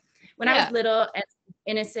 right? Like when I was little and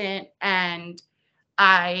innocent, and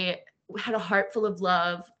I had a heart full of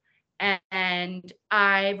love, and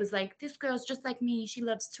I was like, this girl's just like me. She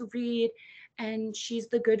loves to read, and she's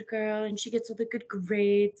the good girl, and she gets all the good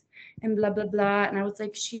grades, and blah blah blah. And I was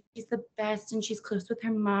like, she's the best, and she's close with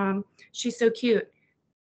her mom. She's so cute.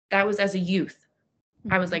 That was as a youth.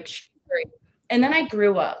 I was like, great. And then I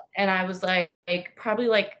grew up, and I was like probably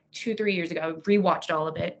like 2-3 years ago, I rewatched all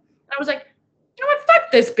of it. And I was like, you know what?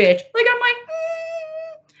 Fuck this bitch. Like, I'm like,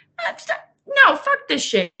 no, fuck this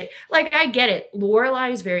shit. Like, I get it.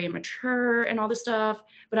 Lorelai is very immature and all this stuff,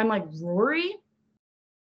 but I'm like, Rory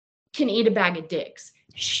can eat a bag of dicks.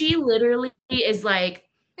 She literally is like,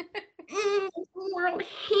 the world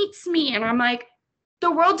hates me. And I'm like,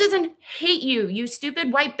 the world doesn't hate you, you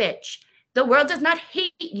stupid white bitch. The world does not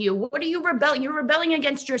hate you. What are you rebelling? You're rebelling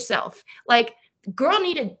against yourself. Like, girl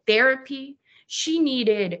needed therapy. She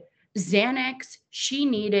needed Xanax. She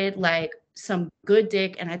needed like some good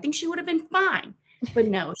dick, and I think she would have been fine. But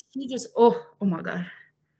no, she just oh my god.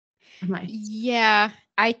 I'm like, yeah,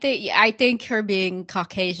 I think her being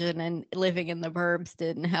Caucasian and living in the burbs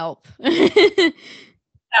didn't help. no,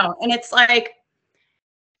 and it's like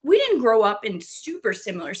we didn't grow up in super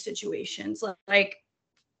similar situations. Like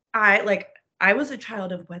I was a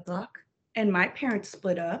child of wedlock, and my parents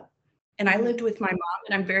split up, and I lived with my mom,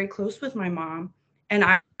 and I'm very close with my mom. And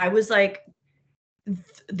I was like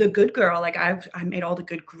the good girl. Like I made all the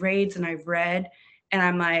good grades, and I read, and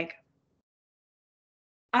I'm like,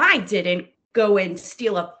 I didn't go and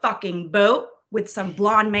steal a fucking boat with some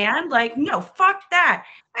blonde man. Like, no, fuck that.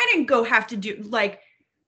 I didn't go have to do like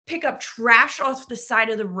pick up trash off the side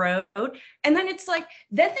of the road. And then it's like,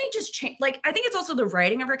 then they just change. Like, I think it's also the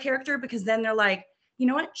writing of her character, because then they're like, you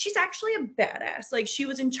know what? She's actually a badass. Like, she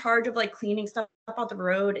was in charge of like cleaning stuff off the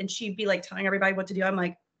road, and she'd be like telling everybody what to do. I'm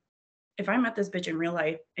like, if I met this bitch in real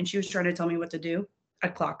life and she was trying to tell me what to do,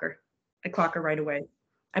 I'd clock her. I'd clock her right away.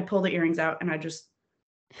 I'd pull the earrings out, and I'd just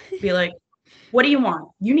be like, what do you want?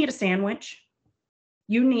 You need a sandwich.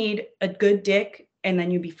 You need a good dick, and then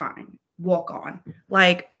you'd be fine. Walk on.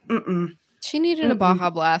 Like, She needed a Baja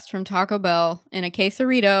Blast from Taco Bell and a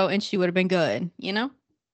quesarito, and she would have been good, you know?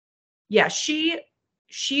 Yeah, she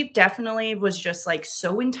definitely was just like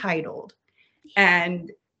so entitled.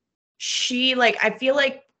 And she like, I feel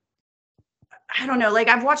like, I don't know, like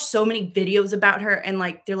I've watched so many videos about her, and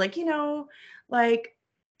like they're like, you know, like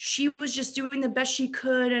she was just doing the best she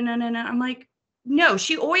could, and I'm like, no,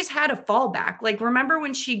 she always had a fallback. Like, remember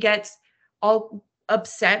when she gets all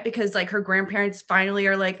upset because like her grandparents finally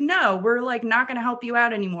are like, no, we're like not going to help you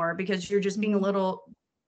out anymore because you're just being a little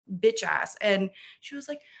bitch ass. And she was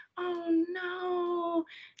like, oh no,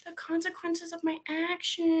 the consequences of my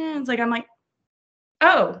actions. Like, I'm like,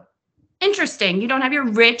 oh, interesting. You don't have your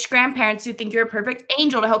rich grandparents who think you're a perfect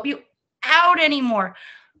angel to help you out anymore.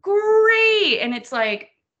 Great. And it's like,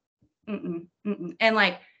 and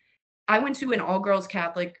like, I went to an all-girls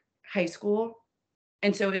Catholic high school.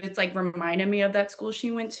 And so it's like reminded me of that school she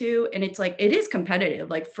went to. And it's like, it is competitive,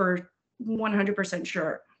 like for 100%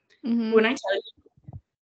 sure. When I tell you,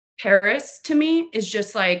 Paris to me is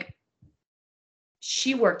just like,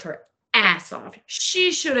 she worked her ass off.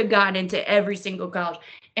 She should have gotten into every single college.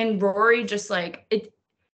 And Rory just like, I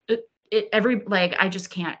just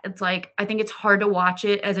can't. It's like, I think it's hard to watch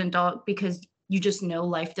it as an adult because you just know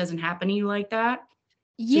life doesn't happen to you like that.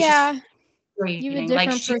 Yeah. So you have a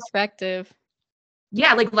different perspective.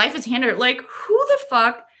 Yeah, like life is handed. Like, who the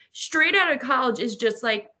fuck straight out of college is just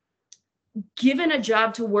like given a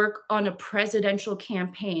job to work on a presidential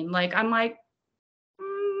campaign? Like, I'm like,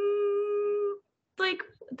 like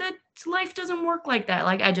that life doesn't work like that.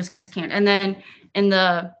 Like, I just can't. And then in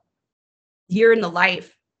the year in the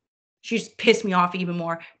life, she's pissed me off even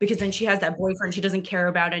more because then she has that boyfriend she doesn't care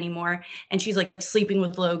about anymore, and she's like sleeping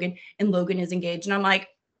with Logan, and Logan is engaged, and I'm like,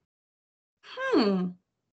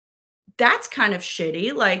 that's kind of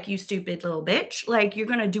shitty. Like, you stupid little bitch. Like, you're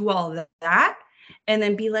gonna do all of that and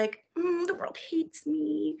then be like, the world hates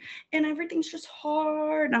me and everything's just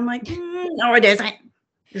hard. And I'm like, no, it isn't.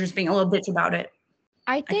 You're just being a little bitch about it.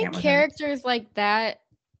 I think characters like that,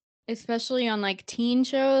 especially on like teen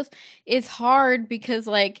shows, is hard because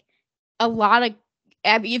like a lot of,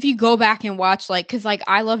 if you go back and watch, like, because like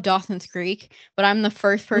I love Dawson's Creek, but I'm the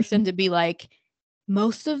first person to be like,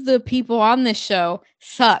 most of the people on this show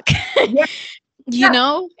suck. Yeah, You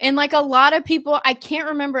know? And like a lot of people, I can't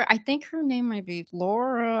remember. I think her name might be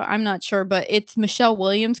Laura. I'm not sure, but it's Michelle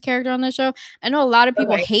Williams' character on the show. I know a lot of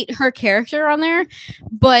people okay. hate her character on there,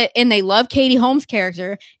 and they love Katie Holmes'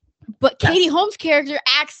 character. But Katie Yes. Holmes' character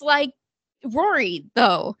acts like Rory,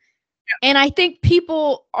 though. And I think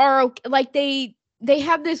people are like they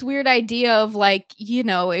have this weird idea of like, you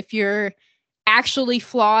know, if you're actually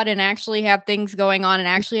flawed and actually have things going on and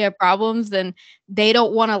actually have problems, then they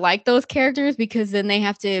don't want to like those characters because then they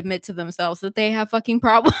have to admit to themselves that they have fucking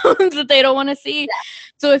problems that they don't want to see.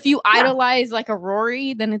 So if you Yeah. idolize like a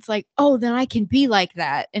Rory, then it's like, oh, then I can be like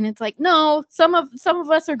that. And it's like, no, some of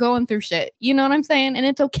us are going through shit. You know what I'm saying? And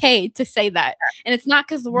it's okay to say that. And it's not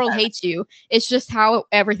because the world hates you. It's just how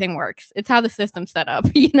everything works. It's how the system's set up,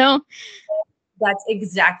 you know? That's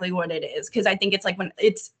exactly what it is. Cause I think it's like when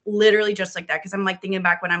it's literally just like that. Cause I'm like thinking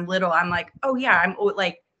back when I'm little, I'm like, oh yeah, I'm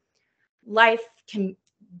like life can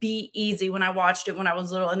be easy when I watched it when I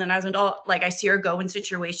was little. And then as an adult, like I see her go in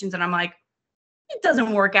situations and I'm like, it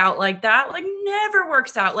doesn't work out like that. Like never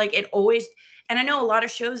works out. Like it always, and I know a lot of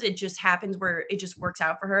shows, it just happens where it just works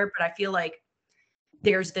out for her. But I feel like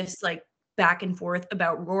there's this like back and forth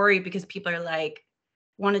about Rory because people are like,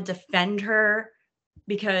 want to defend her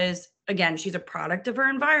because again, she's a product of her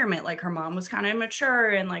environment. Like her mom was kind of immature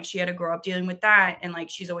and like she had to grow up dealing with that. And like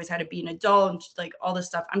she's always had to be an adult and like all this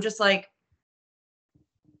stuff. I'm just like,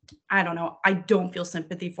 I don't know. I don't feel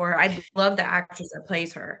sympathy for her. I love the actress that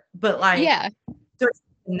plays her, but like Yeah. there's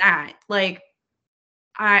that. Like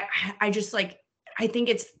I I just like I think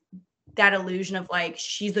it's that illusion of like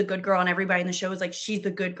she's the good girl and everybody in the show is like she's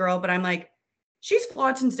the good girl, but I'm like, she's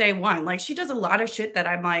flawed since day one. Like she does a lot of shit that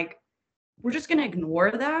I'm like, we're just gonna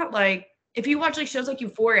ignore that. Like if you watch like shows like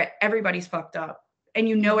Euphoria, everybody's fucked up and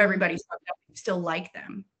you know everybody's fucked up, you still like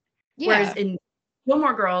them. Whereas Yeah. in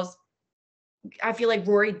Gilmore Girls, I feel like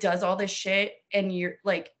Rory does all this shit and you're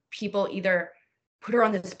like people either put her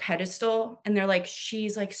on this pedestal and they're like,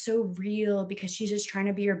 she's like so real because she's just trying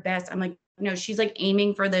to be her best. I'm like, no, she's like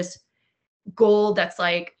aiming for this goal that's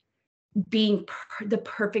like being the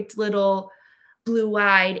perfect little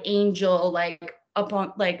blue-eyed angel, like up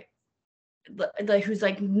on like who's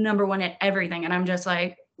like number one at everything. And I'm just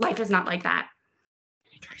like, life is not like that.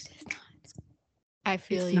 I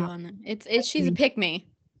feel It's you not. on that. It's she's a pick me.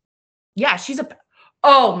 Yeah,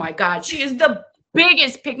 oh my God, she is the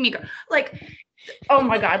biggest pick me girl. Like, oh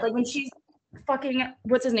my God, like when she's fucking,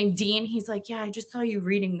 what's his name, Dean? He's like, yeah, I just saw you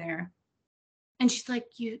reading there. And she's like,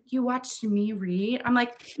 you watched me read? I'm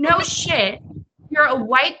like, no shit. You're a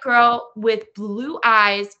white girl with blue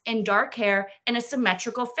eyes and dark hair and a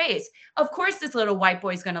symmetrical face. Of course, this little white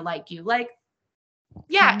boy's gonna like you. Like,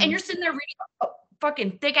 yeah, and you're sitting there reading a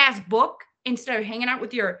fucking thick ass book instead of hanging out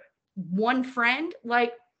with your one friend.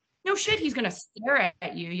 Like, no shit, he's gonna stare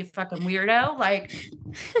at you, you fucking weirdo. Like,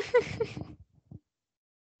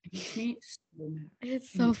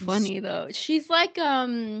 It's so funny though. She's like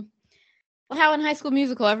how in High School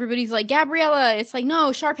Musical everybody's like Gabriella. It's like no,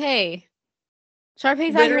 Sharpay.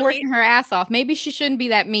 Sharpay's out here working her ass off. Maybe she shouldn't be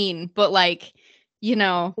that mean, but like, you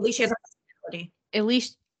know, at least she has a personality. at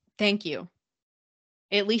least thank you.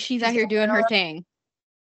 At least she's out here doing her thing.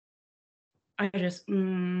 I just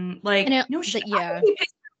like no shit. Yeah.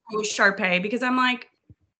 Sharpay because I'm like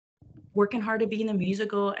working hard to be in the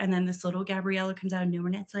musical, and then this little Gabriella comes out of nowhere,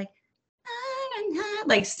 and it's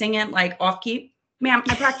like singing like off key. Ma'am,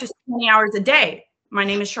 I practice 20 hours a day. My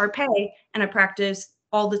name is Sharpay, and I practice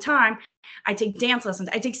all the time. I take dance lessons,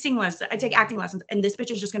 I take singing lessons, I take acting lessons, and this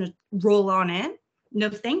bitch is just gonna roll on in. No,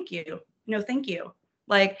 thank you. No, thank you.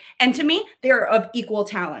 Like, and to me, they're of equal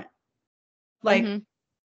talent. Like,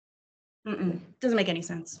 doesn't make any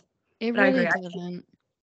sense. It but really I agree. doesn't.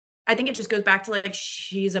 I think it just goes back to like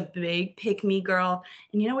she's a big pick me girl,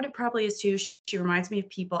 and you know what it probably is too. She reminds me of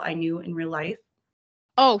people I knew in real life.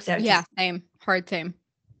 Oh yeah, same, hard same.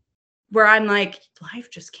 Where I'm like,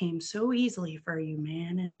 life just came so easily for you,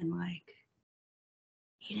 man, and like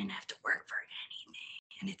you didn't have to work for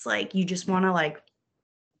anything, and it's like you just want to like,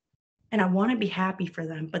 and I want to be happy for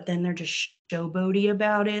them, but then they're just showboaty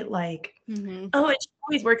about it, like, oh, it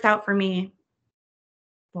always works out for me.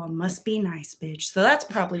 Well, must be nice, bitch. So that's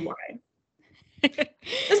probably why.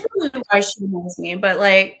 That's probably why she knows me. But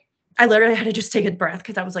like, I literally had to just take a breath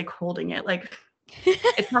because I was like holding it. Like,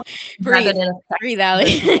 it's not breathe,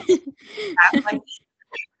 Allie. Like,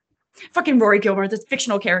 fucking Rory Gilmore, this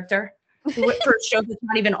fictional character for a show that's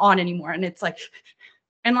not even on anymore, and it's like,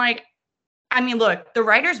 and like, I mean, look, the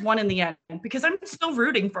writers won in the end because I'm still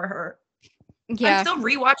rooting for her. Yeah, I'm still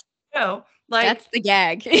rewatching the show. Like that's the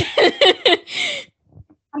gag.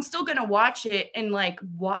 I'm still gonna watch it and like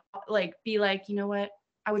be like, you know what?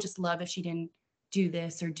 I would just love if she didn't do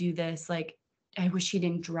this or do this. Like, I wish she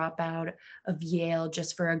didn't drop out of Yale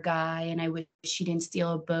just for a guy, and I wish she didn't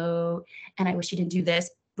steal a boat, and I wish she didn't do this.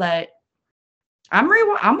 But I'm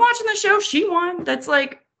watching the show she won. That's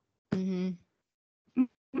like, and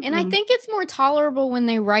I think it's more tolerable when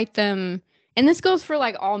they write them, and this goes for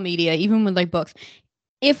like all media, even with like books.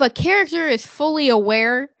 If a character is fully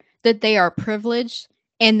aware that they are privileged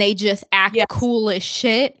and they just act cool as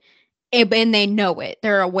shit, and they know it,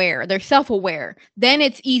 they're aware, they're self-aware, then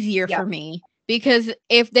it's easier for me. Because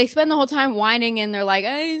if they spend the whole time whining and they're like,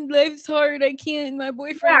 life's hard, I can't, my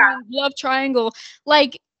boyfriend love triangle.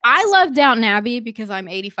 Like, I love Downton Abbey because I'm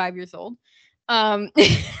 85 years old. Love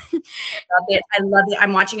it. I love it.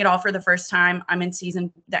 I'm watching it all for the first time. I'm in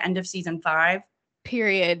the end of season 5.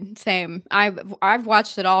 Period. Same. I've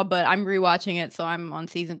watched it all, but I'm rewatching it, so I'm on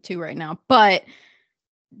season 2 right now. But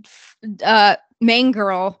main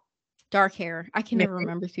girl, dark hair. I can never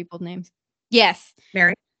remember people's names. Yes.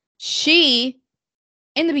 Mary. She,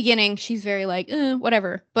 in the beginning, she's very like,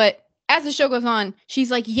 whatever. But as the show goes on,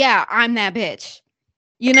 she's like, yeah, I'm that bitch.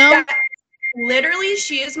 You know? Yeah, literally,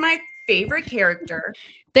 she is my favorite character.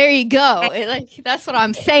 There you go. That's what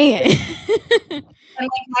I'm saying. And like,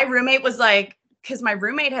 my roommate was like, because my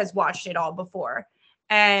roommate has watched it all before.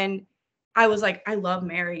 And I was like, I love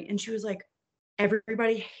Mary. And she was like,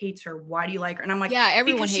 everybody hates her. Why do you like her? And I'm like, yeah,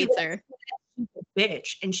 everyone hates her. She's a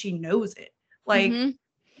bitch, and she knows it. Like,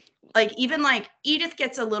 like even like Edith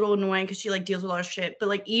gets a little annoying because she like deals with a lot of shit. But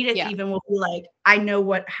like Edith even will be like, I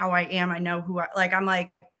know how I am. I know who I like. I'm like,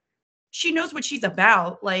 she knows what she's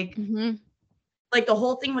about. Like, like the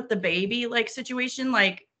whole thing with the baby like situation.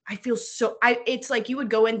 Like, I feel it's like you would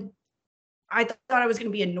go in. I thought I was going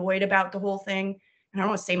to be annoyed about the whole thing. And I don't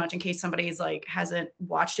want to say much in case somebody's like hasn't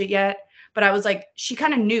watched it yet. But I was like, she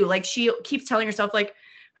kind of knew. Like, she keeps telling herself like,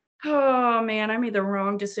 oh man, I made the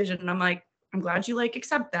wrong decision. And I'm like, I'm glad you like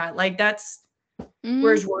accept that. Like, that's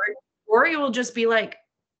whereas Rory will just be like,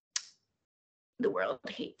 the world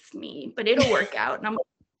hates me, but it'll work out. And I'm like,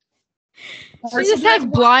 she just has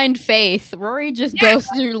blind faith. Rory just goes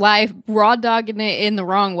through life raw dogging it in the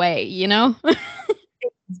wrong way, you know?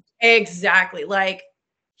 Exactly. Like,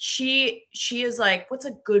 she is like, what's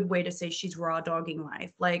a good way to say she's raw dogging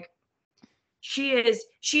life? Like, she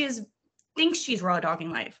thinks she's raw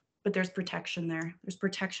dogging life, but there's protection there. There's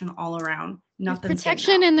protection all around. Nothing's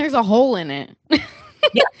protection, and there's a hole in it.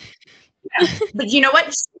 Yeah. But you know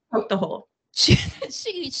what? She poked the hole.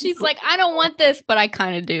 She's like, I don't want this, but I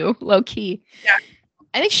kind of do, low key. Yeah.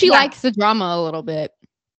 I think she likes the drama a little bit.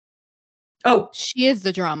 Oh, she is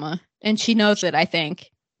the drama, and she knows it, I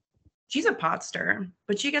think. She's a pot stirrer,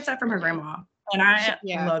 but she gets that from her grandma. And I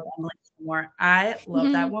love Emily more. I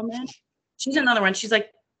love that woman. She's another one. She's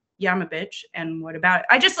like, yeah, I'm a bitch. And what about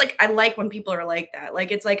it? I like when people are like that.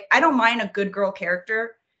 Like, it's like, I don't mind a good girl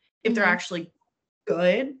character if they're actually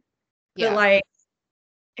good. But like,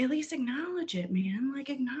 at least acknowledge it, man.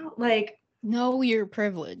 Like, know your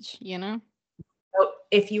privilege, you know?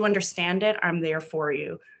 If you understand it, I'm there for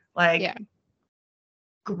you. Like,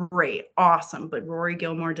 great, awesome. But Rory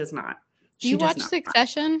Gilmore does not. Do you watch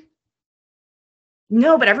Succession?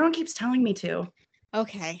 No, but everyone keeps telling me to.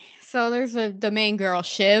 Okay, so there's the main girl,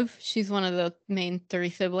 Shiv. She's one of the main 3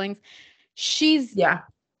 siblings. She's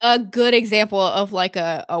a good example of like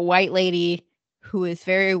a white lady who is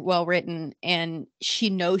very well written, and she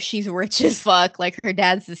knows she's rich as fuck. Like, her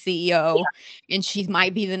dad's the CEO, and she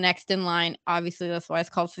might be the next in line. Obviously, that's why it's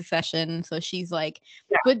called Succession. So she's like,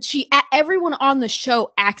 but everyone on the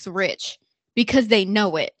show acts rich because they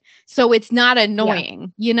know it. So it's not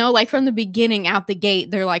annoying, you know, like from the beginning out the gate,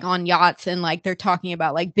 they're like on yachts and like they're talking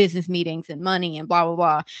about like business meetings and money and blah, blah,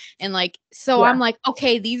 blah. And like, so I'm like,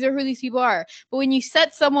 okay, these are who these people are. But when you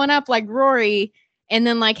set someone up like Rory, and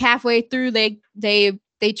then like halfway through, they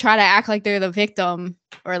try to act like they're the victim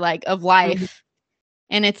or like of life.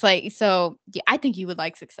 And it's like, so yeah, I think you would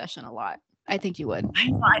like Succession a lot. I think you would.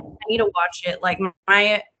 I need to watch it. Like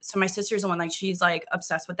my sister's the one, like, she's like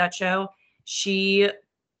obsessed with that show. She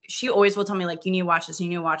always will tell me like, you need to watch this, you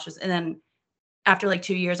need to watch this. And then after like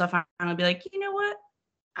 2 years, I'll finally be like, you know what?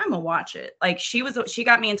 I'm gonna watch it. Like, she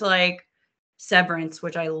got me into like Severance,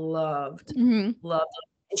 which I loved. Loved it.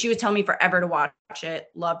 And she was telling me forever to watch it.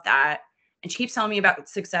 Love that. And she keeps telling me about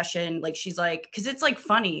Succession. Like, she's like, because it's like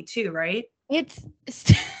funny too, right? It's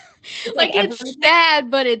like it's sad,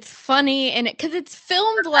 but it's funny, and because it's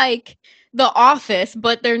filmed like The Office,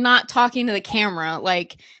 but they're not talking to the camera.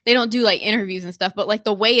 Like, they don't do like interviews and stuff, but like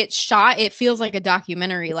the way it's shot, it feels like a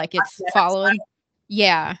documentary. Like, it's following.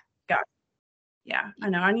 Yeah. Yeah, I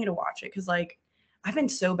know. I need to watch it because like I've been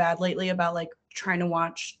so bad lately about like trying to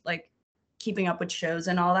watch like keeping up with shows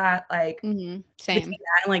and all that. Like Same. between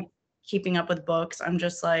that and like keeping up with books, I'm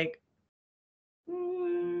just like,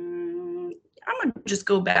 I'm gonna just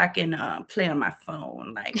go back and play on my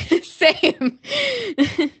phone. Like Same.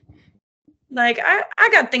 like I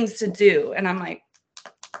got things to do, and I'm like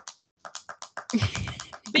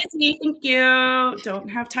busy. Thank you. Don't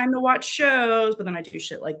have time to watch shows, but then I do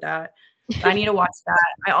shit like that. But I need to watch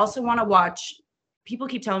that. I also want to watch. People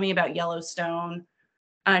keep telling me about Yellowstone.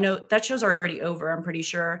 I know that show's already over, I'm pretty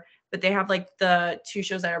sure, but they have like the 2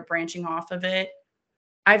 shows that are branching off of it.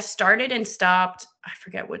 I've started and stopped. I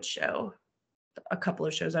forget which show. A couple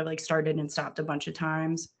of shows I've like started and stopped a bunch of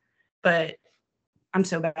times, but I'm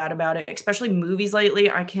so bad about it, especially movies lately.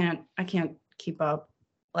 I can't keep up.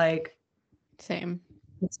 Like Same.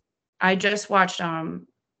 I just watched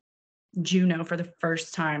Juno for the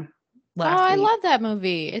first time last I week. love that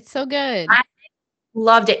movie. It's so good. I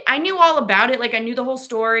loved it. I knew all about it. Like I knew the whole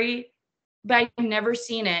story, but I've never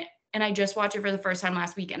seen it. And I just watched it for the first time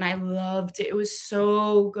last week and I loved it. It was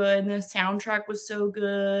so good. And the soundtrack was so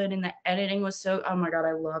good. And the editing was so, oh my God,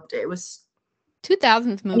 I loved it. It was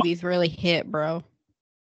 2000s movies really hit, bro.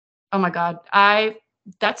 Oh my God.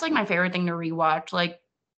 That's like my favorite thing to rewatch. Like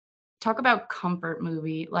talk about comfort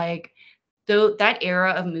movie. Like though that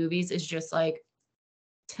era of movies is just like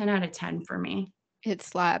 10 out of 10 for me. It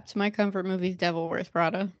slapped. My comfort movie's Devil Wears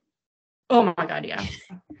Prada. Oh my God, yeah.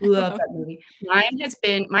 Love that movie.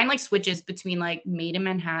 Mine like switches between like Made in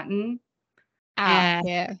Manhattan and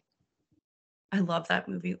Yeah. I love that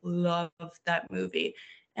movie. Love that movie.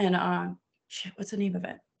 And shit, what's the name of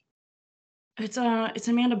it? It's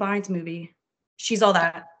Amanda Bynes movie. She's All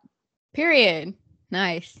That. Period.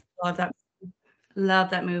 Nice. Love that.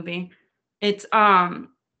 Love that movie. It's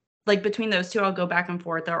like between those two, I'll go back and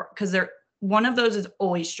forth because they're one of those is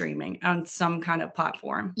always streaming on some kind of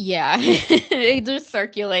platform. Yeah. It just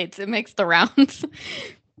circulates. It makes the rounds.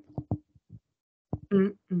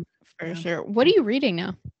 For sure. What are you reading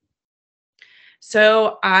now?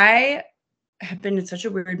 So I have been in such a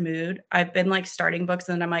weird mood. I've been like starting books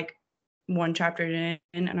and then I'm like one chapter in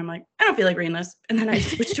and I'm like, I don't feel like reading this. And then I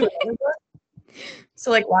switched to another book. So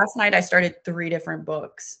like last night I started 3 different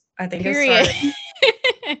books. I think Period. I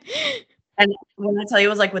started. And when I tell you it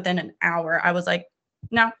was like within an hour, I was like,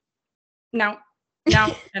 no. And I'm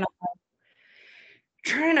like,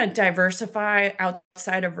 trying to diversify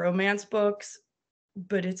outside of romance books,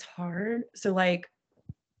 but it's hard. So like,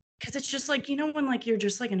 because it's just like, when like you're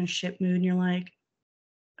just like in a shit mood and you're like,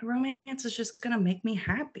 a romance is just gonna make me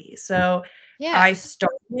happy. So Yeah. I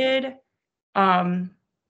started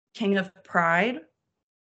King of Pride.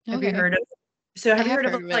 Have you heard of it? So have you heard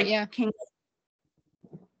of like King?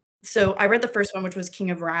 So I read the first one, which was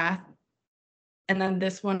King of Wrath. And then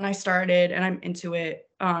this one I started and I'm into it.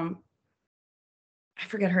 I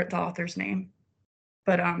forget the author's name.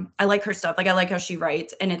 But I like her stuff. Like I like how she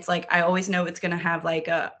writes. And it's like I always know it's gonna have like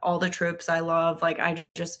all the tropes I love. Like I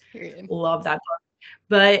just love that book.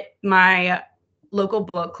 But my local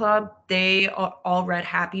book club, they all read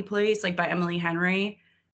Happy Place, like by Emily Henry.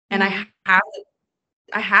 And I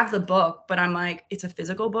have the book, but I'm like, it's a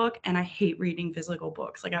physical book and I hate reading physical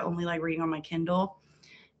books. Like I only like reading on my Kindle.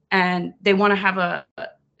 And they want to have a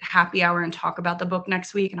happy hour and talk about the book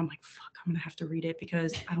next week. And I'm like, fuck, I'm gonna have to read it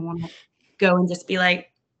because I don't want to go and just be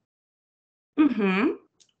like,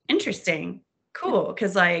 interesting, cool.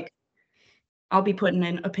 Cause like I'll be putting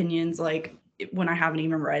in opinions like when I haven't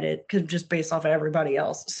even read it, because just based off of everybody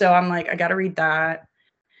else. So I'm like, I gotta read that.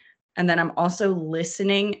 And then I'm also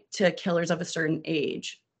listening to Killers of a Certain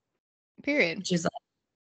Age. Period. Which is like,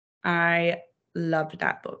 I loved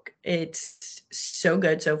that book. It's so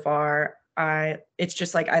good so far. It's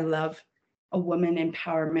just like I love a woman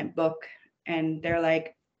empowerment book, and they're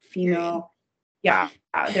like female,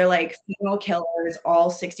 they're like female killers, all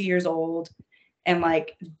 60 years old, and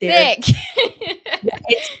like they're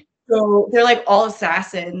so they're like all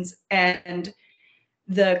assassins, and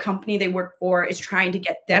the company they work for is trying to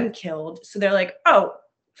get them killed. So they're like, oh,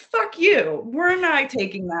 fuck you. We're not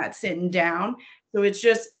taking that sitting down. So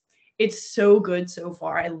it's so good so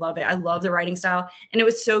far. I love it. I love the writing style. And it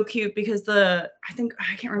was so cute because I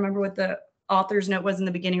can't remember what the author's note was in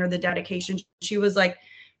the beginning or the dedication. She was like,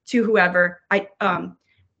 to whoever,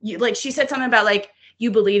 she said something about like,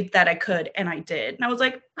 you believed that I could, and I did. And I was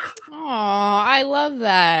like, oh, I love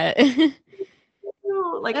that.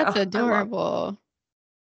 like, that's adorable.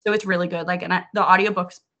 So it's really good. Like, and the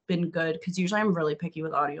audiobook's been good because usually I'm really picky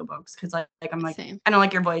with audiobooks because I'm like, I don't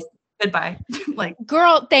like your voice. Goodbye. Like,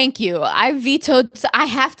 girl, thank you. I vetoed. I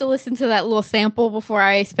have to listen to that little sample before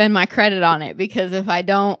I spend my credit on it, because if I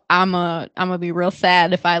don't, I'm gonna be real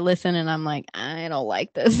sad if I listen and I'm like, I don't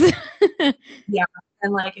like this. yeah.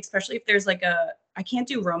 And like, especially if there's like I can't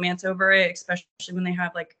do romance over it, especially when they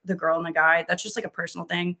have like the girl and the guy. That's just like a personal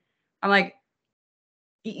thing. I'm like,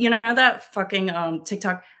 you know, that fucking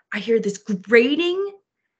TikTok, I hear this grating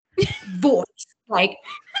voice. Like,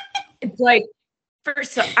 it's like,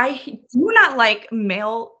 first, so I do not like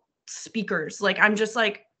male speakers. Like, I'm just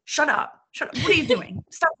like, shut up. What are you doing?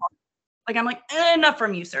 Stop. Like, I'm like, enough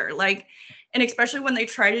from you, sir. Like, and especially when they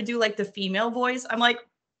try to do like the female voice, I'm like,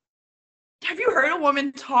 have you heard a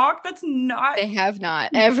woman talk? That's not. They have not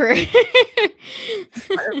ever.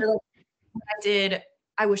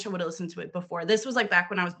 I wish I would have listened to it before. This was like back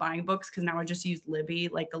when I was buying books, because now I just use Libby,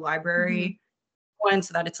 like the library one,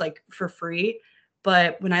 so that it's like for free.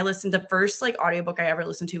 But when I listened, the first like audiobook I ever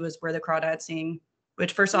listened to was Where the Crawdads Sing,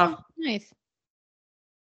 which first off, nice.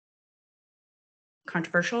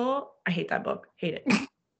 Controversial. I hate that book. Hate it.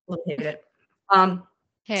 Hate it.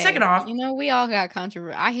 Hey, second off, you know, we all got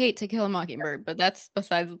controversy. I hate To Kill a Mockingbird, but that's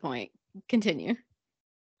besides the point. Continue.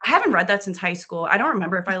 I haven't read that since high school. I don't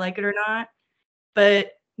remember if I like it or not.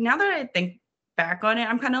 But now that I think back on it,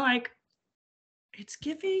 I'm kind of like, it's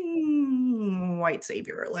giving white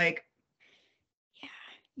savior. Like,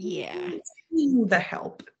 yeah. The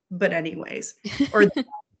Help. But anyways, or like,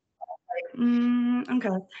 okay.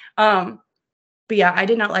 But yeah, I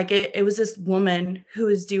did not like it. It was this woman who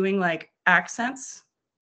was doing like accents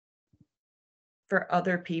for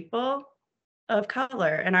other people of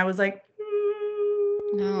color, and I was like,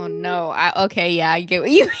 oh no. Okay, yeah, I get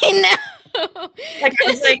what you mean now. like, I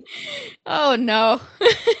was like, oh no.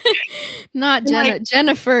 Not like,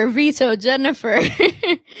 Jennifer, veto Jennifer.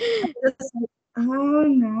 oh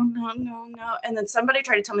no. And then somebody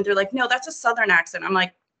tried to tell me, they're like, no, that's a Southern accent. I'm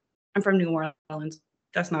like, I'm from New Orleans.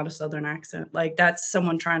 That's not a Southern accent. Like, that's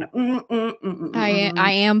someone trying to.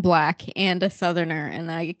 I am Black and a Southerner,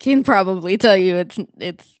 and I can probably tell you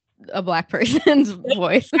it's a Black person's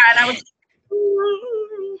voice. And I was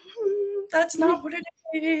that's not what it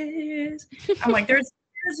is. I'm like, there's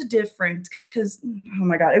a difference, because oh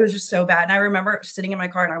my God, it was just so bad. And I remember sitting in my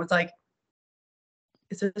car and I was like,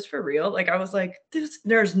 is this for real? Like, I was like,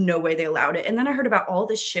 there's no way they allowed it. And then I heard about all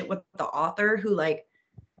this shit with the author who, like,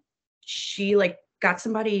 she like got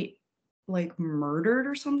somebody like murdered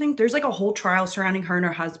or something. There's like a whole trial surrounding her and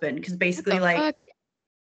her husband, because basically like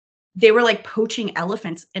they were like poaching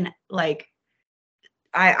elephants and like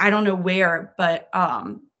I don't know where, but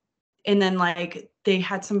and then like they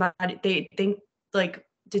had somebody, they think like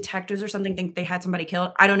detectives or something think they had somebody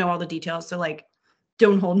killed. I don't know all the details, so like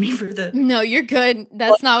don't hold me for the. No, you're good.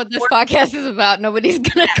 That's not what this podcast is about. Nobody's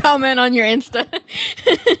gonna comment on your Insta.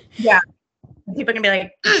 Yeah, people can be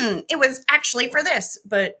like, it was actually for this,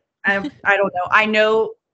 but I don't know. I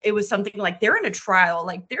know it was something like they're in a trial.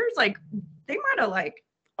 Like there's like they might have like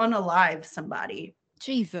unalived somebody.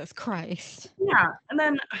 Jesus Christ. Yeah, and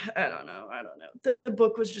then I don't know. The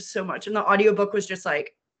book was just so much, and the audiobook was just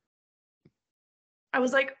like, I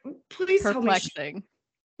was like, please tell me.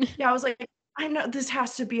 Yeah, I was like, I know this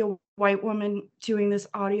has to be a white woman doing this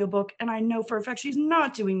audiobook, and I know for a fact she's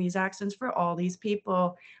not doing these accents for all these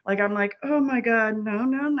people. Like, I'm like, oh my God,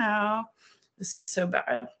 no. This is so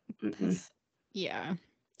bad. Yeah.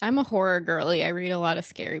 I'm a horror girly. I read a lot of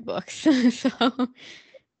scary books. So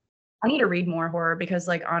I need to read more horror, because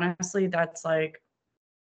like honestly, that's like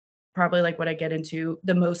probably like what I get into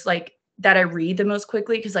the most, like that I read the most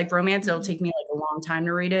quickly, because like romance, it'll take me like a long time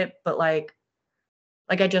to read it, but like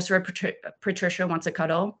I just read Patricia Wants a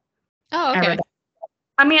Cuddle. Oh, okay.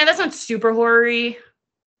 I mean, that's not super horror-y,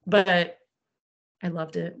 but I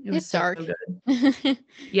loved it. It was so good.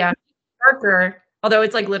 Yeah, darker, although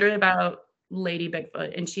it's like literally about Lady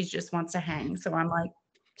Bigfoot, and she just wants to hang. So I'm like,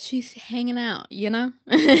 she's hanging out, you know?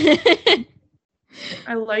 I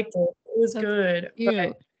liked it. It was good.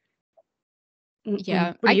 But,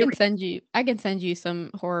 yeah, I can send you some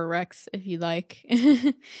horror recs if you like.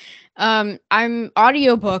 I'm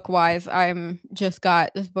audiobook wise, I'm just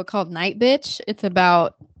got this book called Night Bitch. It's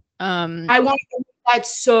about I want to read that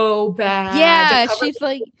so bad. Yeah, she's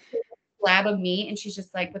like a slab of meat, and she's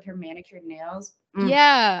just like with her manicured nails.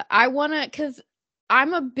 Yeah, I wanna, cause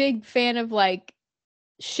I'm a big fan of like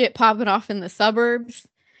shit popping off in the suburbs,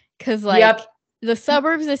 cause like the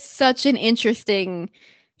suburbs is such an interesting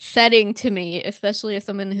setting to me, especially as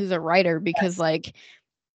someone who's a writer, because like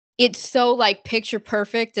it's so like picture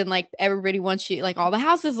perfect, and like everybody wants you, like all the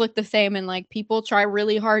houses look the same, and like people try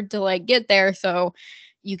really hard to like get there so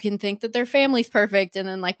you can think that their family's perfect, and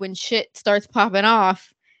then like when shit starts popping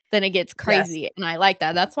off, then it gets crazy. And I like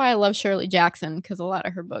that. That's why I love Shirley Jackson, because a lot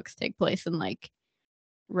of her books take place in like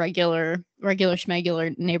regular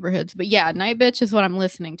schmegular neighborhoods. But yeah, Night Bitch is what I'm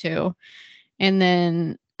listening to. And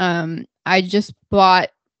then I just bought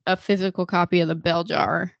a physical copy of The Bell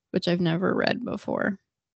Jar, which I've never read before.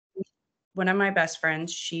 One of my best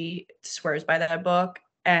friends, she swears by that book.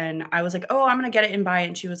 And I was like, oh, I'm going to get it and buy it.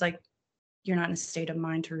 And she was like, you're not in a state of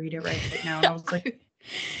mind to read it right now. And I was like,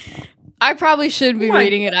 I probably shouldn't be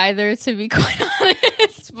reading it either, to be quite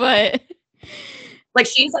honest. But like,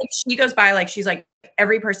 she's like, she goes by, like, she's like,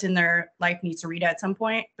 every person in their life needs to read it at some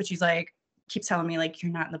point. But she's like, keeps telling me, like,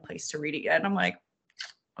 you're not in the place to read it yet. And I'm like,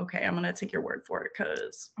 okay, I'm going to take your word for it,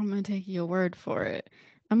 because I'm going to take your word for it.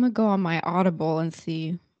 I'm going to go on my Audible and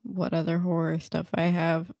see what other horror stuff I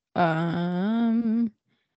have. All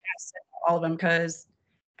of them, because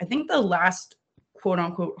I think the last quote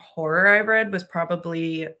unquote horror I read was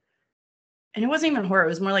probably, and it wasn't even horror, it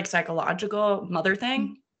was more like psychological, Mother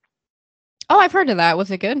Thing. Oh, I've heard of that.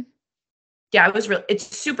 Was it good? Yeah, it was real.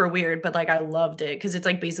 It's super weird, but like I loved it, because it's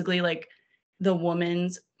like basically like the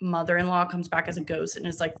woman's mother-in-law comes back as a ghost and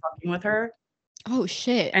is like fucking with her. Oh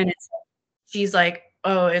shit. And it's, she's like,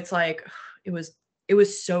 oh, it's like, it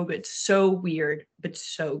was so good, so weird, but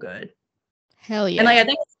so good. Hell yeah. And like I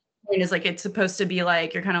think the point is like it's supposed to be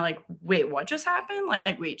like you're kind of like, wait, what just happened?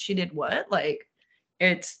 Like, wait, she did what? Like,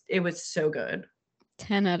 it was so good.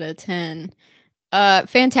 10 out of 10.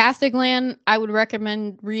 Fantastic Land, I would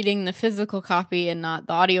recommend reading the physical copy and not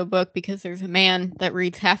the audiobook, because there's a man that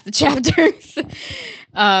reads half the chapters.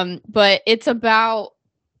 But it's about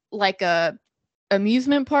like a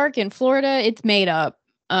amusement park in Florida. It's made up.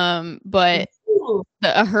 But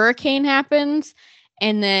a hurricane happens,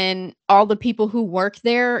 and then all the people who work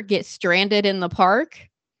there get stranded in the park.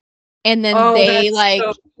 And then they like,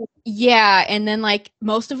 yeah. And then like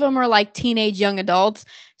most of them are like teenage young adults.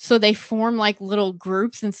 So they form like little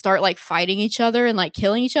groups and start like fighting each other and like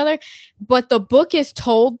killing each other. But the book is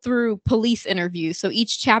told through police interviews. So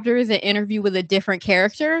each chapter is an interview with a different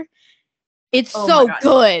character. It's so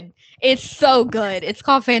good. It's so good. It's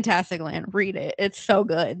called Fantastic Land. Read it. It's so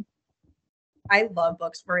good. I love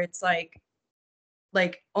books where it's like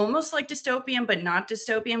almost like dystopian, but not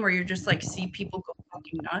dystopian, where you just like see people go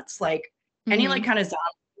fucking nuts. Like any like kind of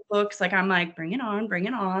zombie books, like I'm like, bring it on, bring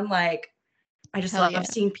it on. Like I just love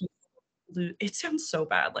seeing people lose. It sounds so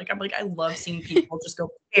bad. Like I'm like, I love seeing people just go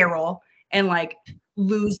feral and like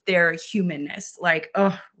lose their humanness. Like,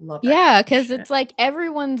 oh, love that. Yeah, because it's like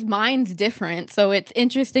everyone's mind's different. So it's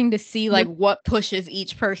interesting to see like what pushes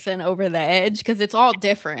each person over the edge, because it's all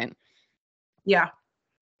different. Yeah.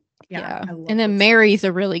 And then Mary's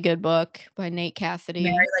a really good book by Nate Cassidy.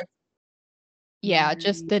 Mary, like,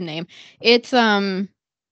 just the name. It's a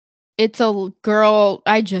girl.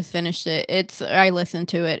 I just finished it. I listened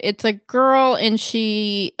to it. It's a girl, and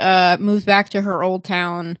she moves back to her old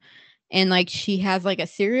town, and like she has like a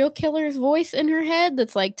serial killer's voice in her head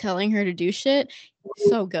that's like telling her to do shit.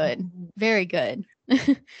 So good. Very good.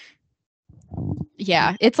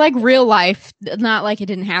 Yeah, it's like real life, not like it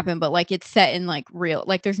didn't happen, but like it's set in like real,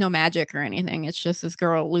 like there's no magic or anything. It's just this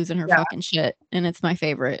girl losing her fucking shit, and it's my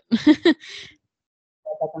favorite. That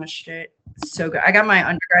kind of shit. So good. I got my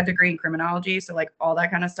undergrad degree in criminology, so like all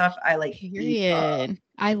that kind of stuff I like. Period.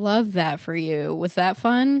 I love that for you. Was that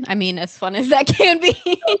fun? I mean, as fun as that can be.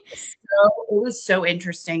 It was so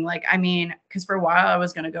interesting. Like, I mean, because for a while I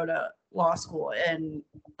was gonna go to law school, and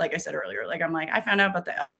like I said earlier, like I'm like, I found out about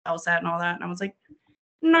the LSAT and all that, and I was like,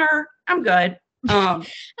 nah, I'm good. I'm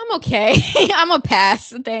okay. I'm a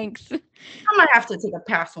pass. Thanks. I might have to take a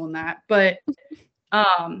pass on that, but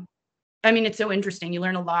I mean, it's so interesting. You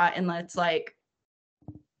learn a lot, and it's like,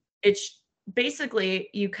 it's basically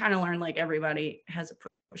you kind of learn like everybody has a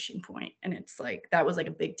pushing point, and it's like that was like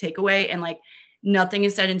a big takeaway, and like nothing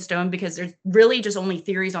is set in stone, because there's really just only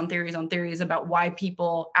theories on theories on theories about why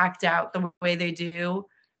people act out the way they do.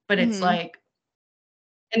 But it's like,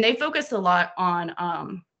 and they focused a lot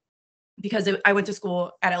on because I went to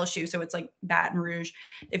school at LSU, so it's like Baton Rouge.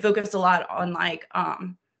 They focused a lot on like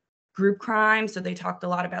group crime, so they talked a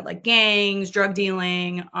lot about like gangs, drug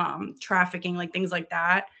dealing, trafficking, like things like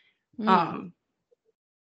that.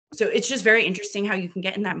 So it's just very interesting how you can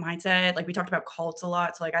get in that mindset. Like we talked about cults a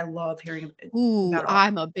lot, so like I love hearing about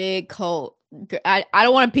I'm a big cult. I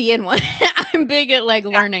don't want to be in one. I'm big at like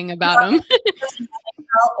learning about them.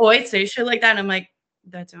 I'll always say shit like that, and I'm like,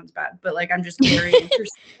 that sounds bad, but like I'm just very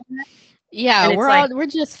interested in it. Yeah, we're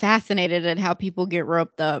just fascinated at how people get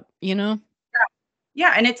roped up, you know?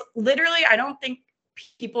 Yeah, and it's literally, I don't think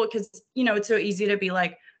people, because you know, it's so easy to be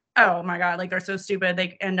like, oh my God, like they're so stupid,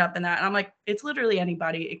 they end up in that. And I'm like, it's literally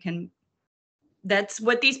anybody. It can that's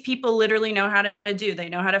what these people literally know how to do. They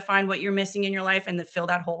know how to find what you're missing in your life and to fill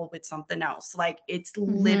that hole with something else. Like it's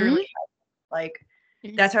literally like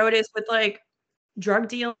that's how it is with like drug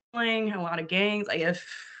dealing, a lot of gangs. Like if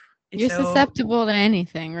you're susceptible to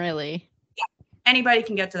anything, really. Yeah, anybody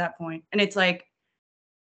can get to that point, and it's like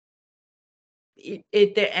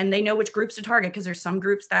and they know which groups to target because there's some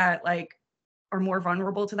groups that like are more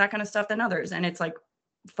vulnerable to that kind of stuff than others, and it's like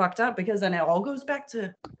fucked up because then it all goes back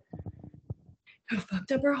to how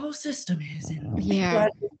fucked up our whole system is. And yeah,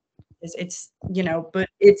 it's but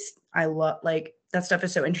it's I love like that stuff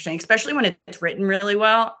is so interesting, especially when it's written really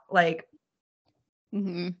well. Like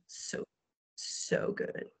so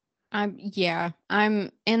good. I'm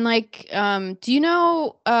and like do you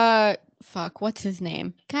know fuck, what's his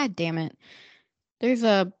name? God damn it. There's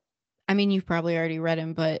I mean, you've probably already read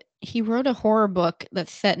him, but he wrote a horror book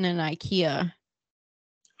that's set in an IKEA.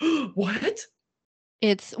 What?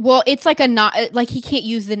 It's like a not like he can't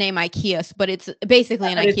use the name IKEA, but it's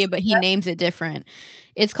basically an IKEA, but he names it different.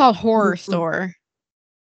 It's called Horror Store.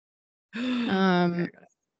 Grady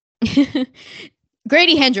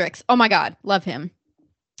Hendrix. Oh my God, love him.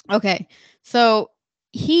 Okay, so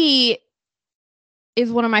he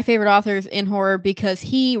is one of my favorite authors in horror because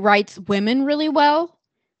he writes women really well.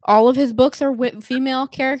 All of his books are female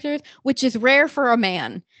characters, which is rare for a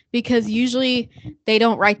man because usually they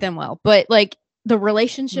don't write them well. But like the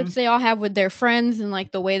relationships they all have with their friends and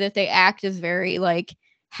like the way that they act is very like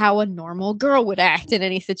how a normal girl would act in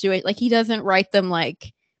any situation. Like he doesn't write them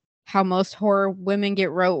like how most horror women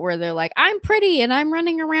get wrote, where they're like, I'm pretty and I'm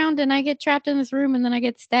running around and I get trapped in this room and then I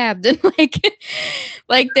get stabbed. And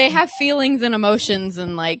like they have feelings and emotions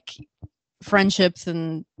and like friendships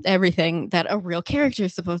and everything that a real character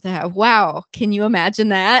is supposed to have. Wow. Can you imagine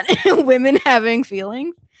that? Women having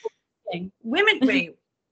feelings? Women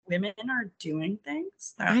are doing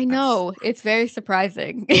things. I know. It's very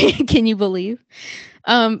surprising. Can you believe?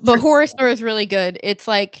 But Horror Store is really good. It's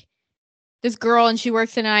like this girl and she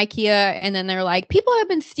works in an IKEA, and then they're like, people have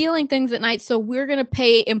been stealing things at night, so we're going to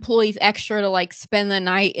pay employees extra to like spend the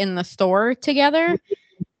night in the store together.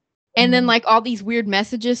 And then like all these weird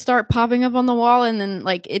messages start popping up on the wall, and then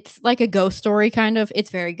like it's like a ghost story kind of. It's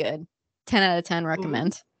very good. 10 out of 10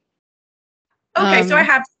 recommend. Okay, so I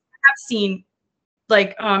have seen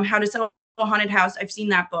like How to Sell a Haunted House. I've seen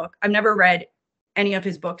that book. I've never read any of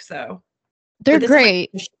his books though. They're great.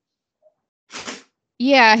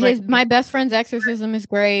 Yeah, My Best Friend's Exorcism is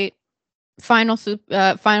great. Final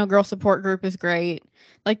Girl Support Group is great.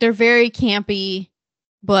 Like they're very campy,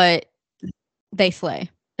 but they slay.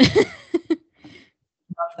 Love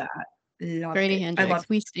that. Grady Hendrix.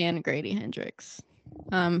 We stand Grady Hendrix.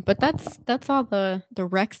 But that's all the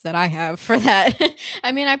recs that I have for that.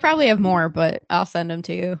 I mean, I probably have more, but I'll send them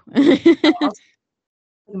to you.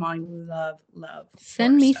 Love.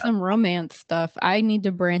 Send me some romance stuff. I need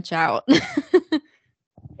to branch out.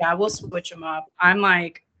 Yeah, we'll switch them up.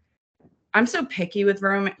 I'm so picky with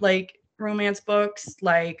romance books.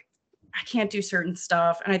 Like I can't do certain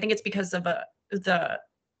stuff, and I think it's because of the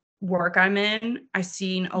work I'm in. I've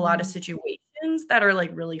seen a lot of situations that are like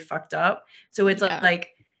really fucked up. So it's like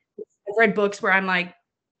I've read books where I'm like,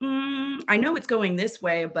 I know it's going this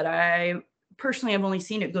way, but I personally have only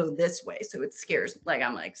seen it go this way, so it scares. Like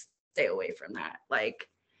I'm like, stay away from that. Like.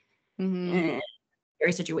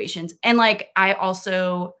 Scary situations. And like I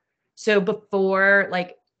also before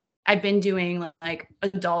like I've been doing like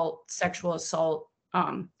adult sexual assault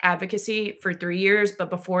advocacy for 3 years, but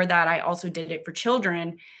before that I also did it for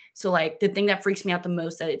children. So like the thing that freaks me out the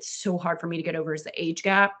most that it's so hard for me to get over is the age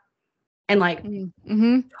gap. And like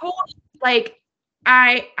like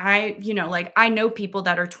I like I know people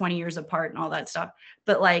that are 20 years apart and all that stuff,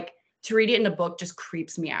 but like to read it in a book just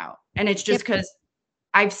creeps me out. And it's just because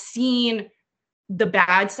I've seen the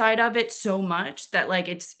bad side of it so much that like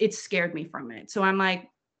it's scared me from it. So I'm like,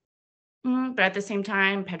 but at the same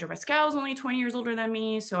time, Pedro Pascal is only 20 years older than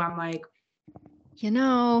me. So I'm like, you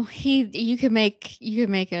could make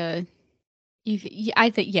a, I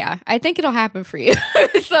think it'll happen for you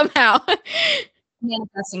somehow.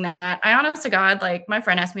 Manifesting that. I honest to God, like my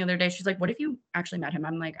friend asked me the other day, she's like, what if you actually met him?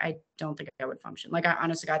 I'm like, I don't think I would function. Like I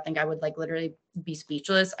honest to God think I would like literally be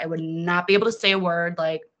speechless. I would not be able to say a word.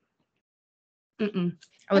 Like,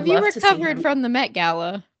 have you recovered from the Met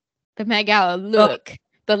Gala? The Met Gala look,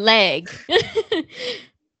 the leg.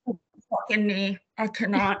 Fucking me. I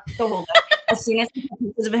cannot hold it. As soon as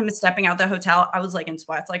pieces of him stepping out the hotel, I was like in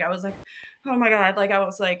sweats. Like I was like, oh my God. Like I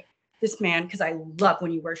was like, this man, because I love when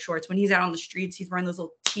he wears shorts. When he's out on the streets, he's wearing those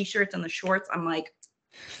little t-shirts and the shorts. I'm like,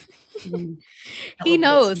 he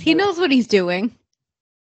knows what he's doing.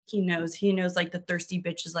 he knows like the thirsty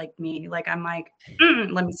bitches like me. Like I'm like,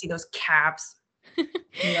 let me see those calves.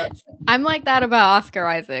 I'm like that about Oscar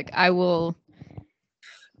Isaac. I will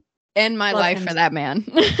end my Love life him for too. that man.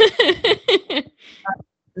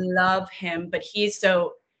 Love him, but he's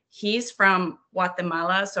from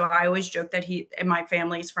Guatemala. So I always joke that my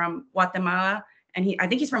family's from Guatemala, and I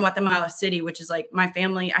think he's from Guatemala City, which is like I have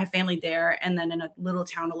family there, and then in a little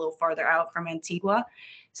town a little farther out from Antigua.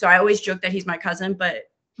 So I always joke that he's my cousin, but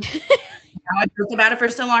now I've joked about it for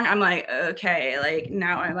so long. I'm like, okay, like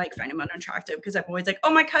now I like find him unattractive because I'm always like,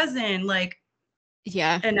 oh, my cousin, like,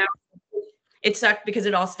 yeah. and now it sucked because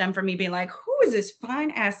it all stemmed from me being like, who is this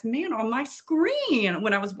fine ass man on my screen?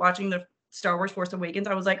 When I was watching the Star Wars Force Awakens,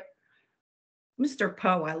 I was like, Mr.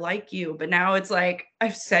 Poe, I like you. But now it's like,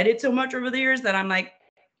 I've said it so much over the years that I'm like,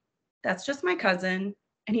 that's just my cousin.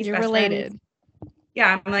 And he's You're best related. friends.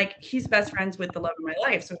 Yeah, I'm like, he's best friends with the love of my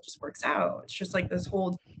life. So it just works out. It's just like this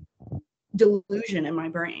whole delusion in my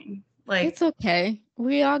brain. Like, It's okay.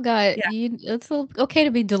 We all got it's okay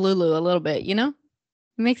to be Delulu a little bit, you know?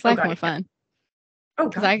 It makes life more fun. Oh,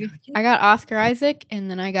 because I got Oscar Isaac, and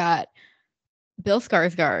then I got Bill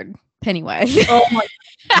Skarsgård, Pennywise. Oh my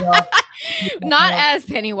God. Not as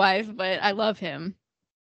Pennywise, but I love him.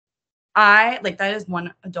 That is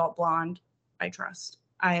one adult blonde I trust.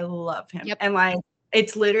 I love him. Yep. And like,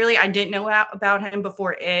 it's literally, I didn't know about him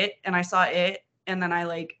before it, and I saw it, and then I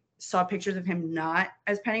like saw pictures of him not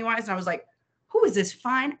as Pennywise, and I was like, who is this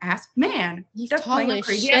fine ass man? He's tall as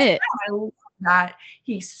shit. I love that.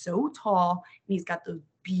 He's so tall, and he's got those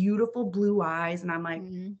beautiful blue eyes, and I'm like,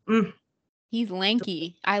 He's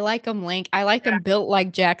lanky. I like him I like him built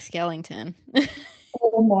like Jack Skellington.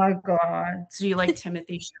 Oh my God. So you like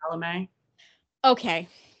Timothy Chalamet? Okay.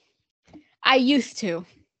 I used to.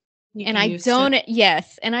 And I don't,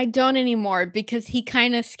 yes. And I don't anymore because he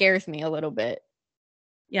kind of scares me a little bit.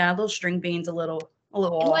 Yeah, a little string beans, a little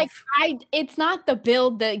like off. It's not the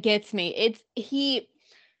build that gets me. It's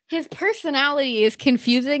his personality is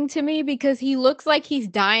confusing to me because he looks like he's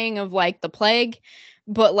dying of like the plague,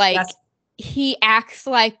 but like he acts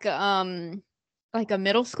like a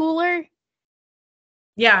middle schooler.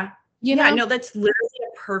 Yeah. You know? No, that's literally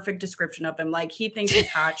a perfect description of him. Like he thinks he's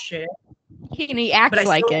hot shit. He acts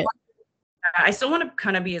like it. I still want to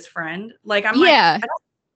kind of be his friend. Like I'm I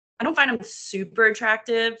don't find him super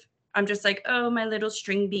attractive. I'm just like, oh, my little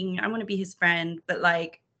string bean. I want to be his friend. But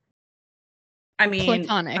like, I mean,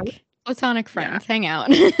 platonic friends hang out.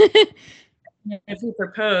 If he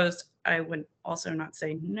proposed, I would also not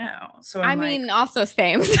say no. So I mean, also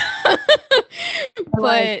same.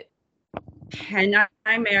 But can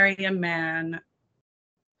I marry a man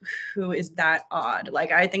who is that odd?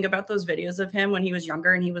 Like I think about those videos of him when he was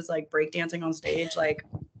younger and he was like breakdancing on stage. Like,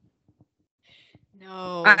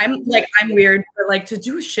 no, I'm weird, but like to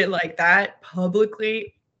do shit like that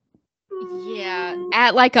publicly. Yeah,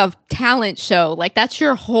 at like a talent show, like that's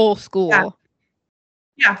your whole school.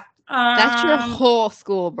 Yeah. That's your whole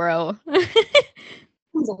school, bro.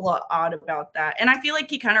 There's a lot odd about that. And I feel like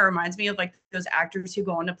he kind of reminds me of like those actors who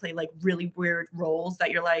go on to play like really weird roles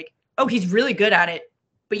that you're like, oh, he's really good at it,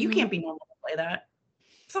 but you can't be normal to play that.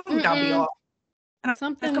 Something's gotta be off. That's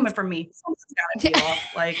coming from me. Something's gotta be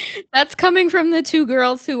off. Like that's coming from the two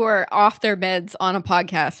girls who are off their beds on a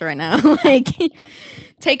podcast right now. Like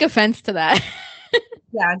take offense to that.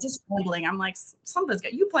 Yeah, just fumbling. I'm like, something's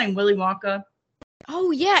got you playing Willy Wonka.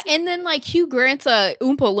 Oh yeah, and then like Hugh Grant's a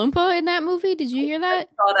Oompa Loompa in that movie. Did you hear that?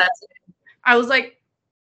 I saw that. I was like,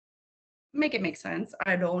 make it make sense.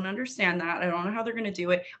 I don't understand that. I don't know how they're gonna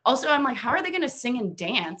do it. Also, I'm like, how are they gonna sing and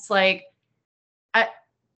dance? Like,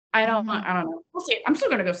 I don't know. We'll see. I'm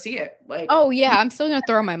still gonna go see it. Like, oh yeah, I'm still gonna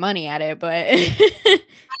throw my money at it, but I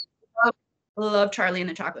love Charlie and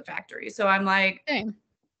the Chocolate Factory. So I'm like,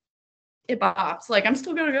 it bops. Like, I'm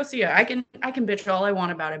still gonna go see it. I can bitch all I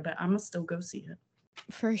want about it, but I'm gonna still go see it.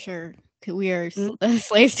 For sure. We are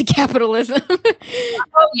slaves to capitalism.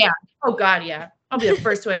 Oh yeah. Oh God, yeah. I'll be the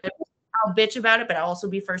first to I'll bitch about it, but I'll also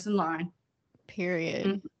be first in line.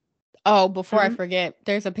 Period. Oh, before I forget,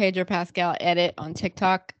 there's a Pedro Pascal edit on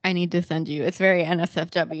TikTok I need to send you. It's very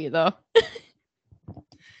NSFW though.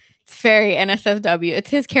 It's very NSFW. It's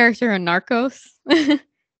his character in Narcos.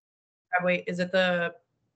 Wait, is it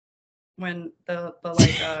when the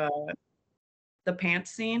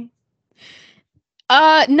pants scene?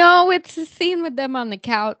 No, it's a scene with them on the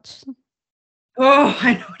couch. Oh,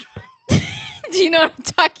 I know. Do you know what I'm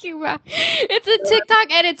talking about? It's a TikTok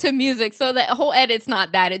edit to music, so the whole edit's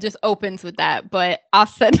not that. It just opens with that, but I'll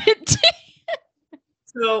send it to you.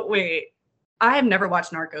 So wait, I have never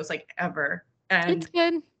watched Narcos like ever, and it's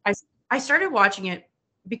good. I started watching it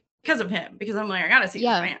because of him, because I'm like, I gotta see this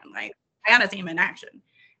man. Like, I gotta see him in action.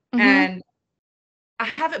 Mm-hmm. And I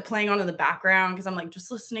have it playing on in the background because I'm like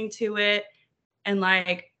just listening to it. And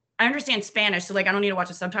like, I understand Spanish, so like I don't need to watch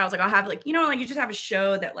the subtitles. Like I'll have like, you know, like you just have a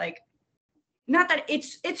show that like, not that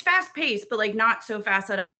it's fast paced, but like not so fast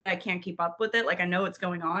that I can't keep up with it. Like I know what's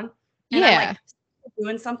going on. And I'm like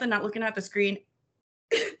doing something, not looking at the screen.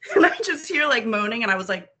 And I just hear like moaning, and I was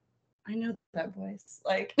like, I know that voice.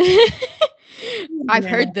 Like I've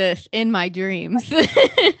heard this in my dreams.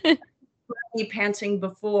 Me panting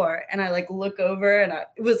before, and I like look over, and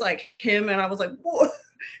it was like him, and I was like, whoa,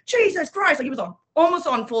 Jesus Christ! Like he was almost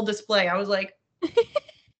on full display. I was like,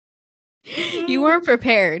 you weren't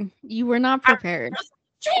prepared. You were not prepared.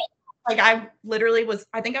 Like I literally was.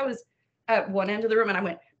 I think I was at one end of the room, and I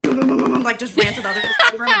went boom, boom, boom, boom, like just ran to the other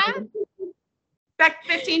side of the room. Back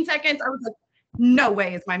 15 seconds, I was like, no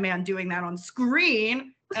way is my man doing that on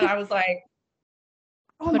screen. And I was like,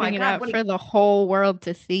 oh putting my God. It out for the whole world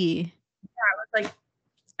to see. Yeah, it was like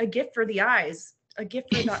a gift for the eyes. A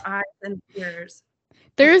gift for the eyes and ears.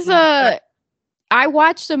 There's I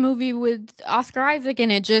watched a movie with Oscar Isaac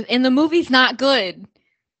in it, and the movie's not good.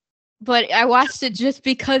 But I watched it just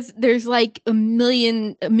because there's like a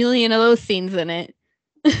million of those scenes in it.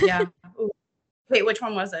 Yeah. Ooh. Wait, which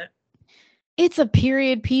one was it? It's a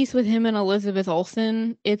period piece with him and Elizabeth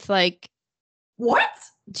Olsen. It's like, what?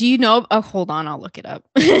 Do you know? Oh, hold on, I'll look it up.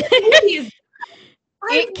 It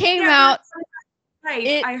came out.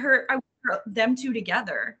 I heard them two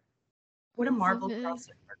together. What a Marvel crossover!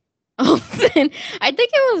 Olsen. I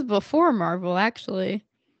think it was before Marvel, actually.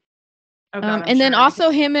 Oh, God, and then also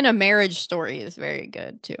him in A Marriage Story is very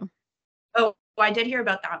good too. Oh, I did hear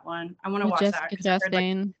about that one. I want to watch that.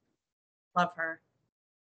 Chastain. Love her.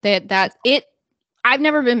 I've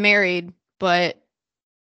never been married, but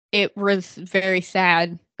it was very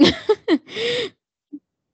sad.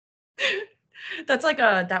 That's like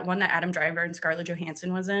that one that Adam Driver and Scarlett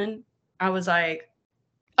Johansson was in. I was like,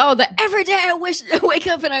 oh, every day I wake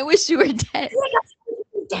up and I wish you were dead.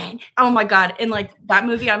 Oh my God. And like that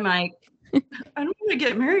movie, I'm like, I don't want to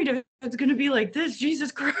get married if it's gonna be like this.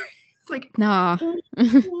 Jesus Christ. Like, nah.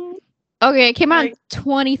 Okay, it came out in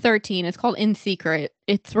 2013. It's called In Secret.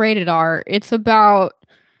 It's rated R. It's about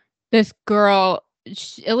this girl,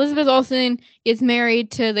 Elizabeth Olsen, is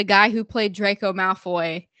married to the guy who played Draco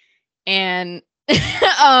Malfoy, and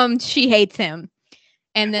she hates him.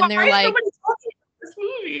 And then they're like, this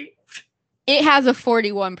movie? It has a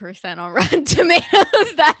 41% on Rotten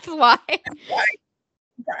Tomatoes. That's why.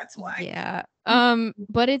 That's why. Yeah.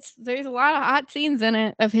 But there's a lot of hot scenes in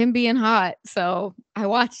it of him being hot. So I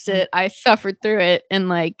watched it. I suffered through it, and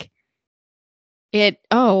like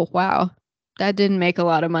oh wow. That didn't make a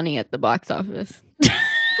lot of money at the box office.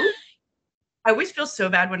 I always feel so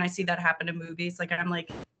bad when I see that happen in movies. Like I'm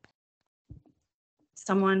like,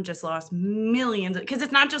 someone just lost millions, because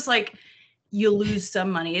it's not just like you lose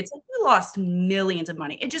some money. It's like you lost millions of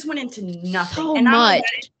money. It just went into nothing. So much.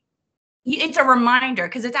 It's a reminder,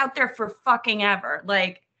 because it's out there for fucking ever.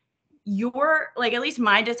 Like like at least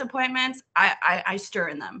my disappointments, I stir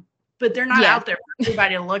in them, but they're not out there for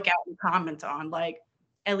everybody to look at and comment on. Like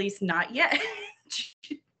at least not yet.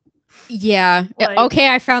 Yeah. Like,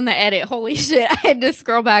 okay, I found the edit. Holy shit! I had to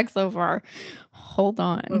scroll back so far. Hold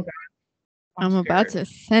on. Oh, I'm about to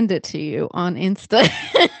send it to you on Insta.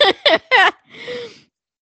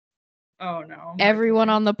 Oh no. Everyone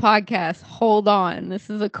on the podcast, hold on.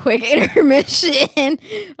 This is a quick intermission.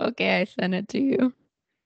 Okay, I sent it to you.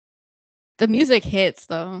 The music hits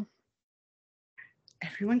though.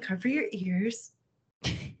 Everyone cover your ears.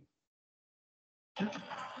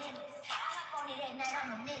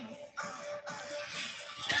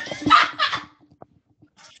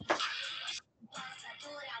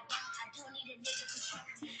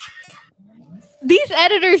 These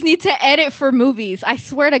editors need to edit for movies. I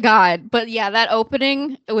swear to God. But yeah, that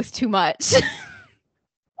opening, it was too much.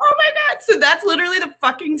 Oh my God. So that's literally the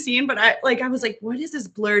fucking scene. But I was like, what is this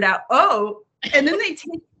blurred out? Oh, and then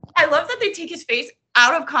I love that they take his face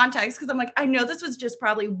out of context, because I'm like, I know this was just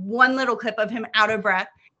probably one little clip of him out of breath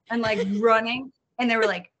and like running. And they were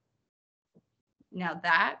like, now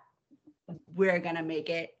that we're going to make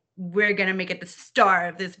it the star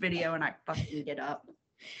of this video. And I fucking get up.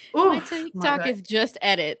 Ooh, my TikTok is just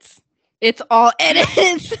edits. It's all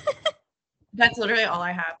edits. That's literally all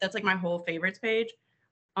I have. That's like my whole favorites page.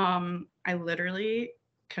 I literally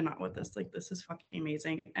cannot with this. Like, this is fucking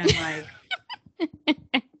amazing. And like,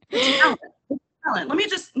 talent. Let me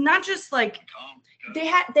just not just like they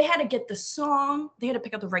had to get the song. They had to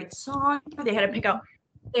pick out the right song. They had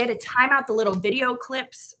to time out the little video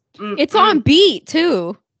clips. It's on beat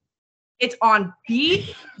too. It's on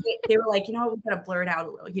beat. They were like, you know what, we gotta blur it out a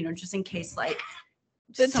little, you know, just in case like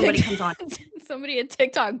somebody comes on. Somebody at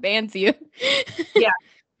TikTok bans you. Yeah.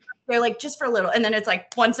 They're like, just for a little. And then it's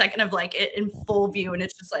like 1 second of like it in full view. And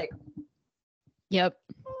it's just like, yep.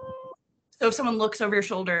 So if someone looks over your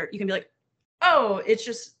shoulder, you can be like, oh, it's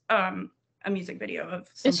just a music video of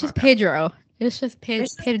some It's just Pedro. It's just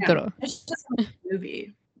Pedro. It's just a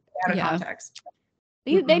movie out of context.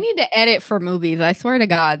 They need to edit for movies. I swear to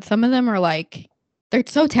God. Some of them are like, they're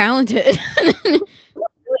so talented. They really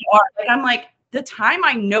are. Like, I'm like, the time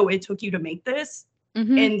I know it took you to make this and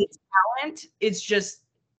the talent is just,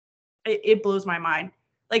 it blows my mind.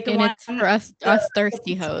 Like the one for us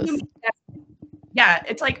thirsty hoes. Yeah,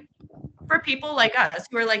 it's like for people like us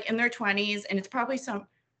who are like in their 20s, and it's probably some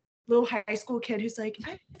little high school kid who's like,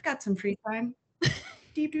 I've got some free time.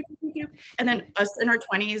 And then us in our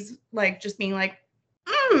 20s, like just being like,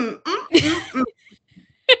 I'll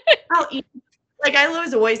eat. Like I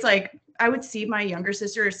was always like, I would see my younger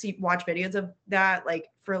sister watch videos of that, like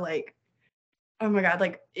for like, oh my God,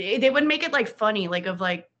 like they would make it like funny, like of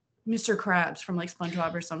like Mr. Krabs from like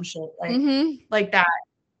SpongeBob or some shit, like that.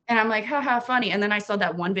 And I'm like, haha, funny. And then I saw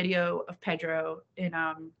that one video of Pedro in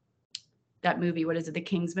that movie. What is it? The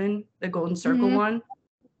Kingsman, the Golden Circle one.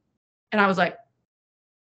 And I was like,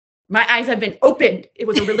 my eyes have been opened. It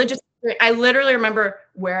was a religious. I literally remember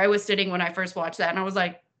where I was sitting when I first watched that. And I was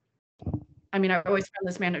like, I mean, I always found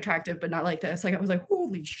this man attractive, but not like this. Like, I was like,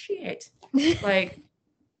 holy shit. Like,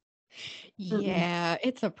 yeah,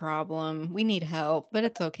 it's a problem. We need help, but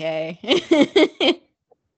it's okay.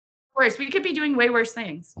 Of course, we could be doing way worse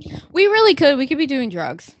things. We really could. We could be doing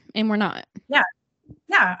drugs, and we're not. Yeah.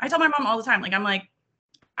 Yeah. I tell my mom all the time, like, I'm like,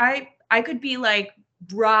 I could be like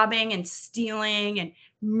robbing and stealing and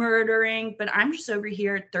murdering, but I'm just over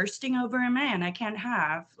here thirsting over a man I can't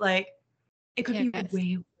have. Like, it could be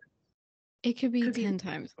way worse. It could be 10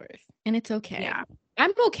 times worse, and it's okay. Yeah.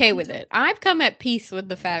 I'm okay with it. I've come at peace with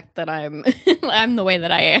the fact that I'm I'm the way that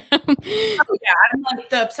I am. Oh, yeah. I'm like,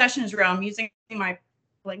 the obsession is real. I'm using my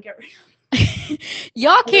blanket.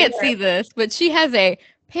 Y'all can't see this, but she has a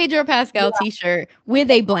Pedro Pascal t-shirt with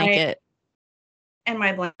a blanket. And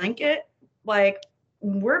my blanket, like,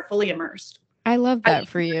 we're fully immersed. I love that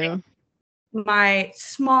for you. My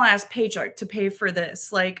small ass paycheck to pay for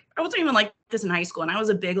this. Like, I wasn't even like this in high school, and I was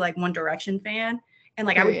a big like One Direction fan. And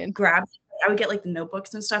like I would get like the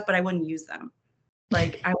notebooks and stuff, but I wouldn't use them.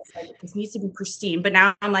 Like I was like, this needs to be pristine. But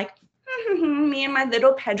now I'm like, me and my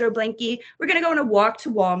little Pedro blankie, we're gonna go on a walk to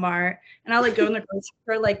Walmart, and I'll like go in the grocery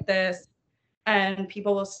store like this, and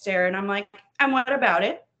people will stare, and I'm like, and what about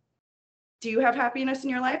it? Do you have happiness in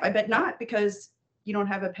your life? I bet not, because you don't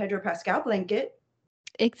have a Pedro Pascal blanket.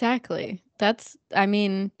 Exactly. I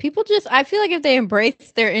mean, people just, I feel like if they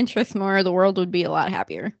embraced their interests more, the world would be a lot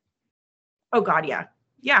happier. Oh God, yeah.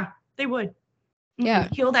 Yeah, they would. Yeah.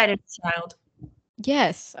 Heal that inner child.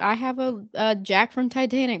 Yes, I have a Jack from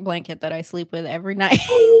Titanic blanket that I sleep with every night.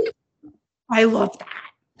 I love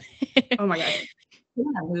that. Oh my God.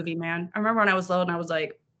 That movie, man. I remember when I was little and I was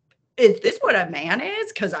like, is this what a man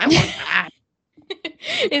is? Because I want that.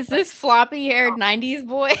 Is this floppy-haired 90s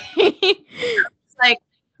boy? It's like,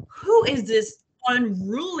 who is this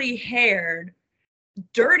unruly-haired,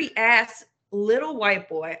 dirty-ass little white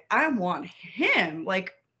boy? I want him.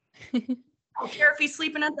 Like, I don't care if he's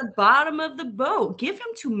sleeping at the bottom of the boat. Give him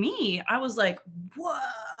to me. I was like, whoa.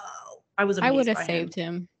 I was amazed. I would have saved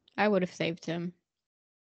him. I would have saved him.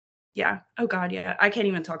 Yeah. Oh God, yeah. I can't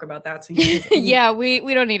even talk about that. So yeah, we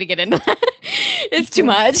don't need to get into that. It's too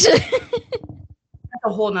much. That's a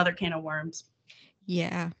whole nother can of worms.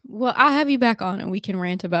 Yeah. Well, I'll have you back on and we can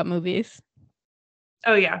rant about movies.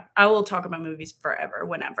 Oh yeah. I will talk about movies forever,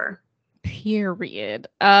 whenever. Period.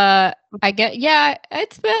 I get, yeah,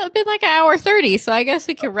 it's been like an hour 30, so I guess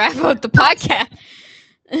we can wrap up the podcast.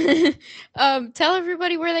 Tell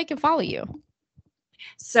everybody where they can follow you.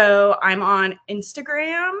 So I'm on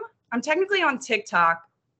Instagram. I'm technically on TikTok,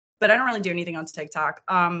 but I don't really do anything on TikTok.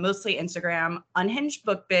 Mostly Instagram. Unhinged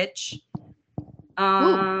Book Bitch.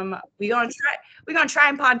 We're gonna try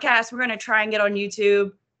and podcast. We're gonna try and get on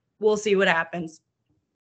YouTube. We'll see what happens.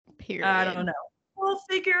 Period. I don't know. We'll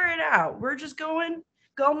figure it out. We're just going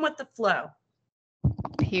with the flow.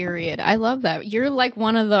 Period. I love that. You're like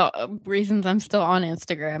one of the reasons I'm still on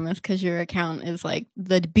Instagram is because your account is like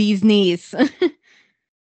the bee's knees.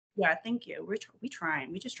 Yeah, thank you. We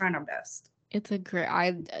trying. We just trying our best. It's a great.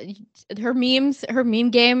 Her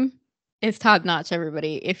meme game is top notch.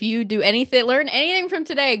 Everybody, if you do anything, learn anything from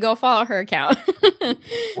today, go follow her account.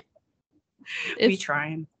 We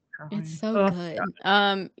trying. It's so good.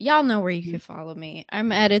 God. Y'all know where you can follow me.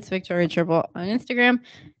 I'm at It's Victoria Triple on Instagram.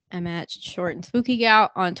 I'm at Short and Spooky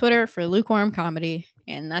Gal on Twitter for Lukewarm Comedy,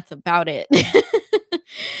 and that's about it.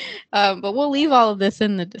 But we'll leave all of this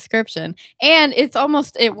in the description. And it's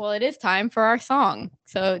almost it. Well, it is time for our song.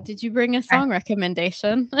 So, did you bring a song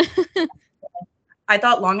recommendation? I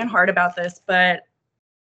thought long and hard about this, but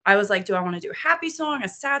I was like, do I want to do a happy song, a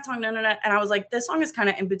sad song? No. And I was like, this song is kind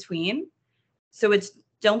of in between. So it's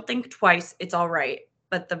Don't Think Twice, It's All Right,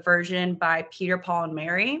 but the version by Peter, Paul, and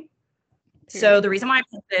Mary. So the reason why I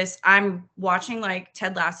picked this, I'm watching like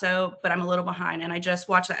Ted Lasso, but I'm a little behind. And I just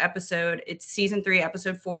watched the episode. It's season 3,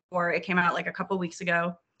 episode 4. It came out like a couple weeks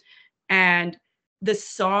ago. And the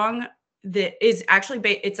song that is actually,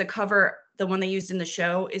 it's a cover. The one they used in the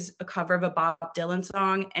show is a cover of a Bob Dylan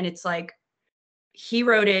song. And it's like, he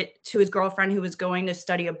wrote it to his girlfriend who was going to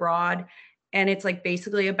study abroad. And it's like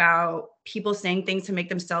basically about people saying things to make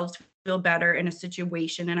themselves feel better in a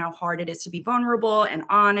situation and how hard it is to be vulnerable and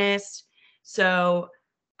honest. So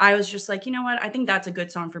I was just like, you know what? I think that's a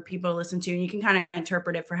good song for people to listen to. And you can kind of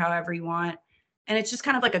interpret it for however you want. And it's just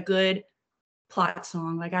kind of like a good plot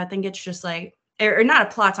song. Like, I think it's just like, or not a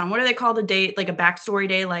plot song. What do they call the day? Like a backstory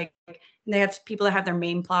day? Like they have people that have their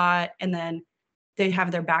main plot and then they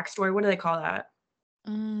have their backstory. What do they call that?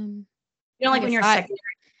 You know, like when you're secondary.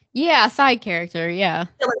 Yeah, side character. Yeah.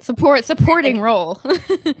 Supporting role.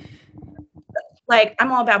 Like,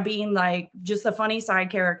 I'm all about being like just a funny side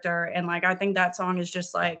character. And like, I think that song is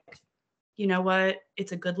just like, you know what?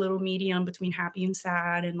 It's a good little medium between happy and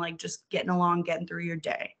sad and like just getting along, getting through your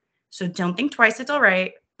day. So Don't Think Twice, It's All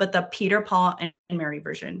Right. But the Peter, Paul, and Mary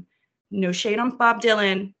version. No shade on Bob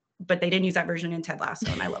Dylan, but they didn't use that version in Ted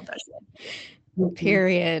Lasso. And I love that shit.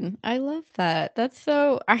 Period. I love that. That's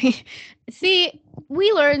so see,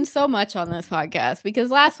 we learned so much on this podcast because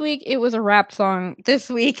last week it was a rap song. This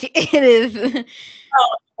week it is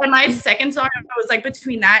and my second song was like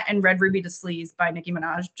between that and Red Ruby to Sleaze by Nicki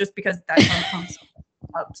Minaj, just because that song comes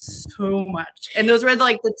up so much. And those were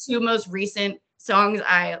like the 2 most recent songs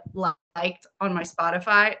I liked on my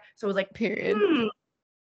Spotify. So it was like, period.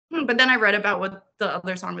 But then I read about what the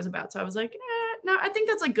other song was about. So I was like, no, I think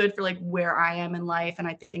that's like good for like where I am in life. And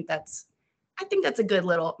I think that's a good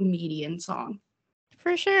little median song.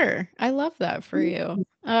 For sure. I love that for you.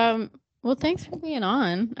 Well, thanks for being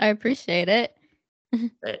on. I appreciate it.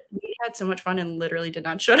 But we had so much fun and literally did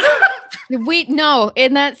not shut up.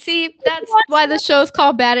 And that's why the show's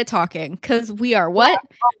called Bad at Talking, because we are what?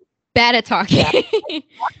 Bad at talking.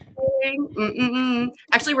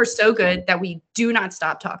 Actually, we're so good that we do not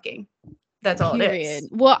stop talking. That's all it is.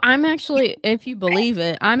 Well, I'm actually, if you believe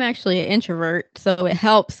it, I'm actually an introvert. So it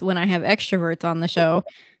helps when I have extroverts on the show.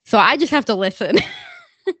 So I just have to listen.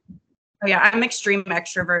 Oh, yeah, I'm extreme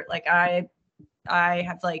extrovert. Like I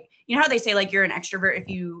have like, you know how they say like you're an extrovert if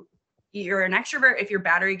you're an extrovert if your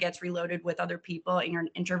battery gets reloaded with other people, and you're an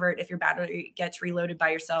introvert if your battery gets reloaded by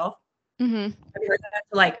yourself. Mm-hmm.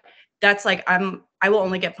 Like that's like I will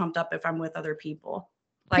only get pumped up if I'm with other people.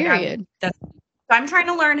 Like I'm trying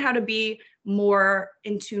to learn how to be more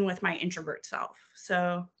in tune with my introvert self.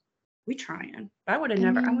 So we trying. But I would have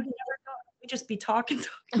never thought. We just be talking.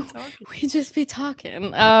 We just be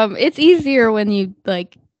talking. It's easier when you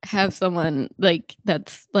like have someone like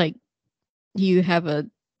that's like you have a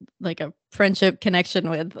friendship connection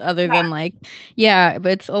with, other than like, but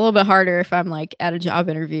it's a little bit harder if I'm like at a job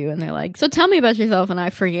interview and they're like, so tell me about yourself, and I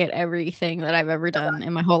forget everything that I've ever done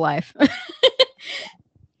in my whole life. I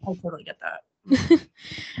totally get that.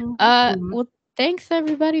 Well, thanks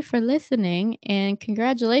everybody for listening, and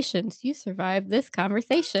congratulations, you survived this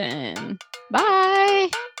conversation. Bye.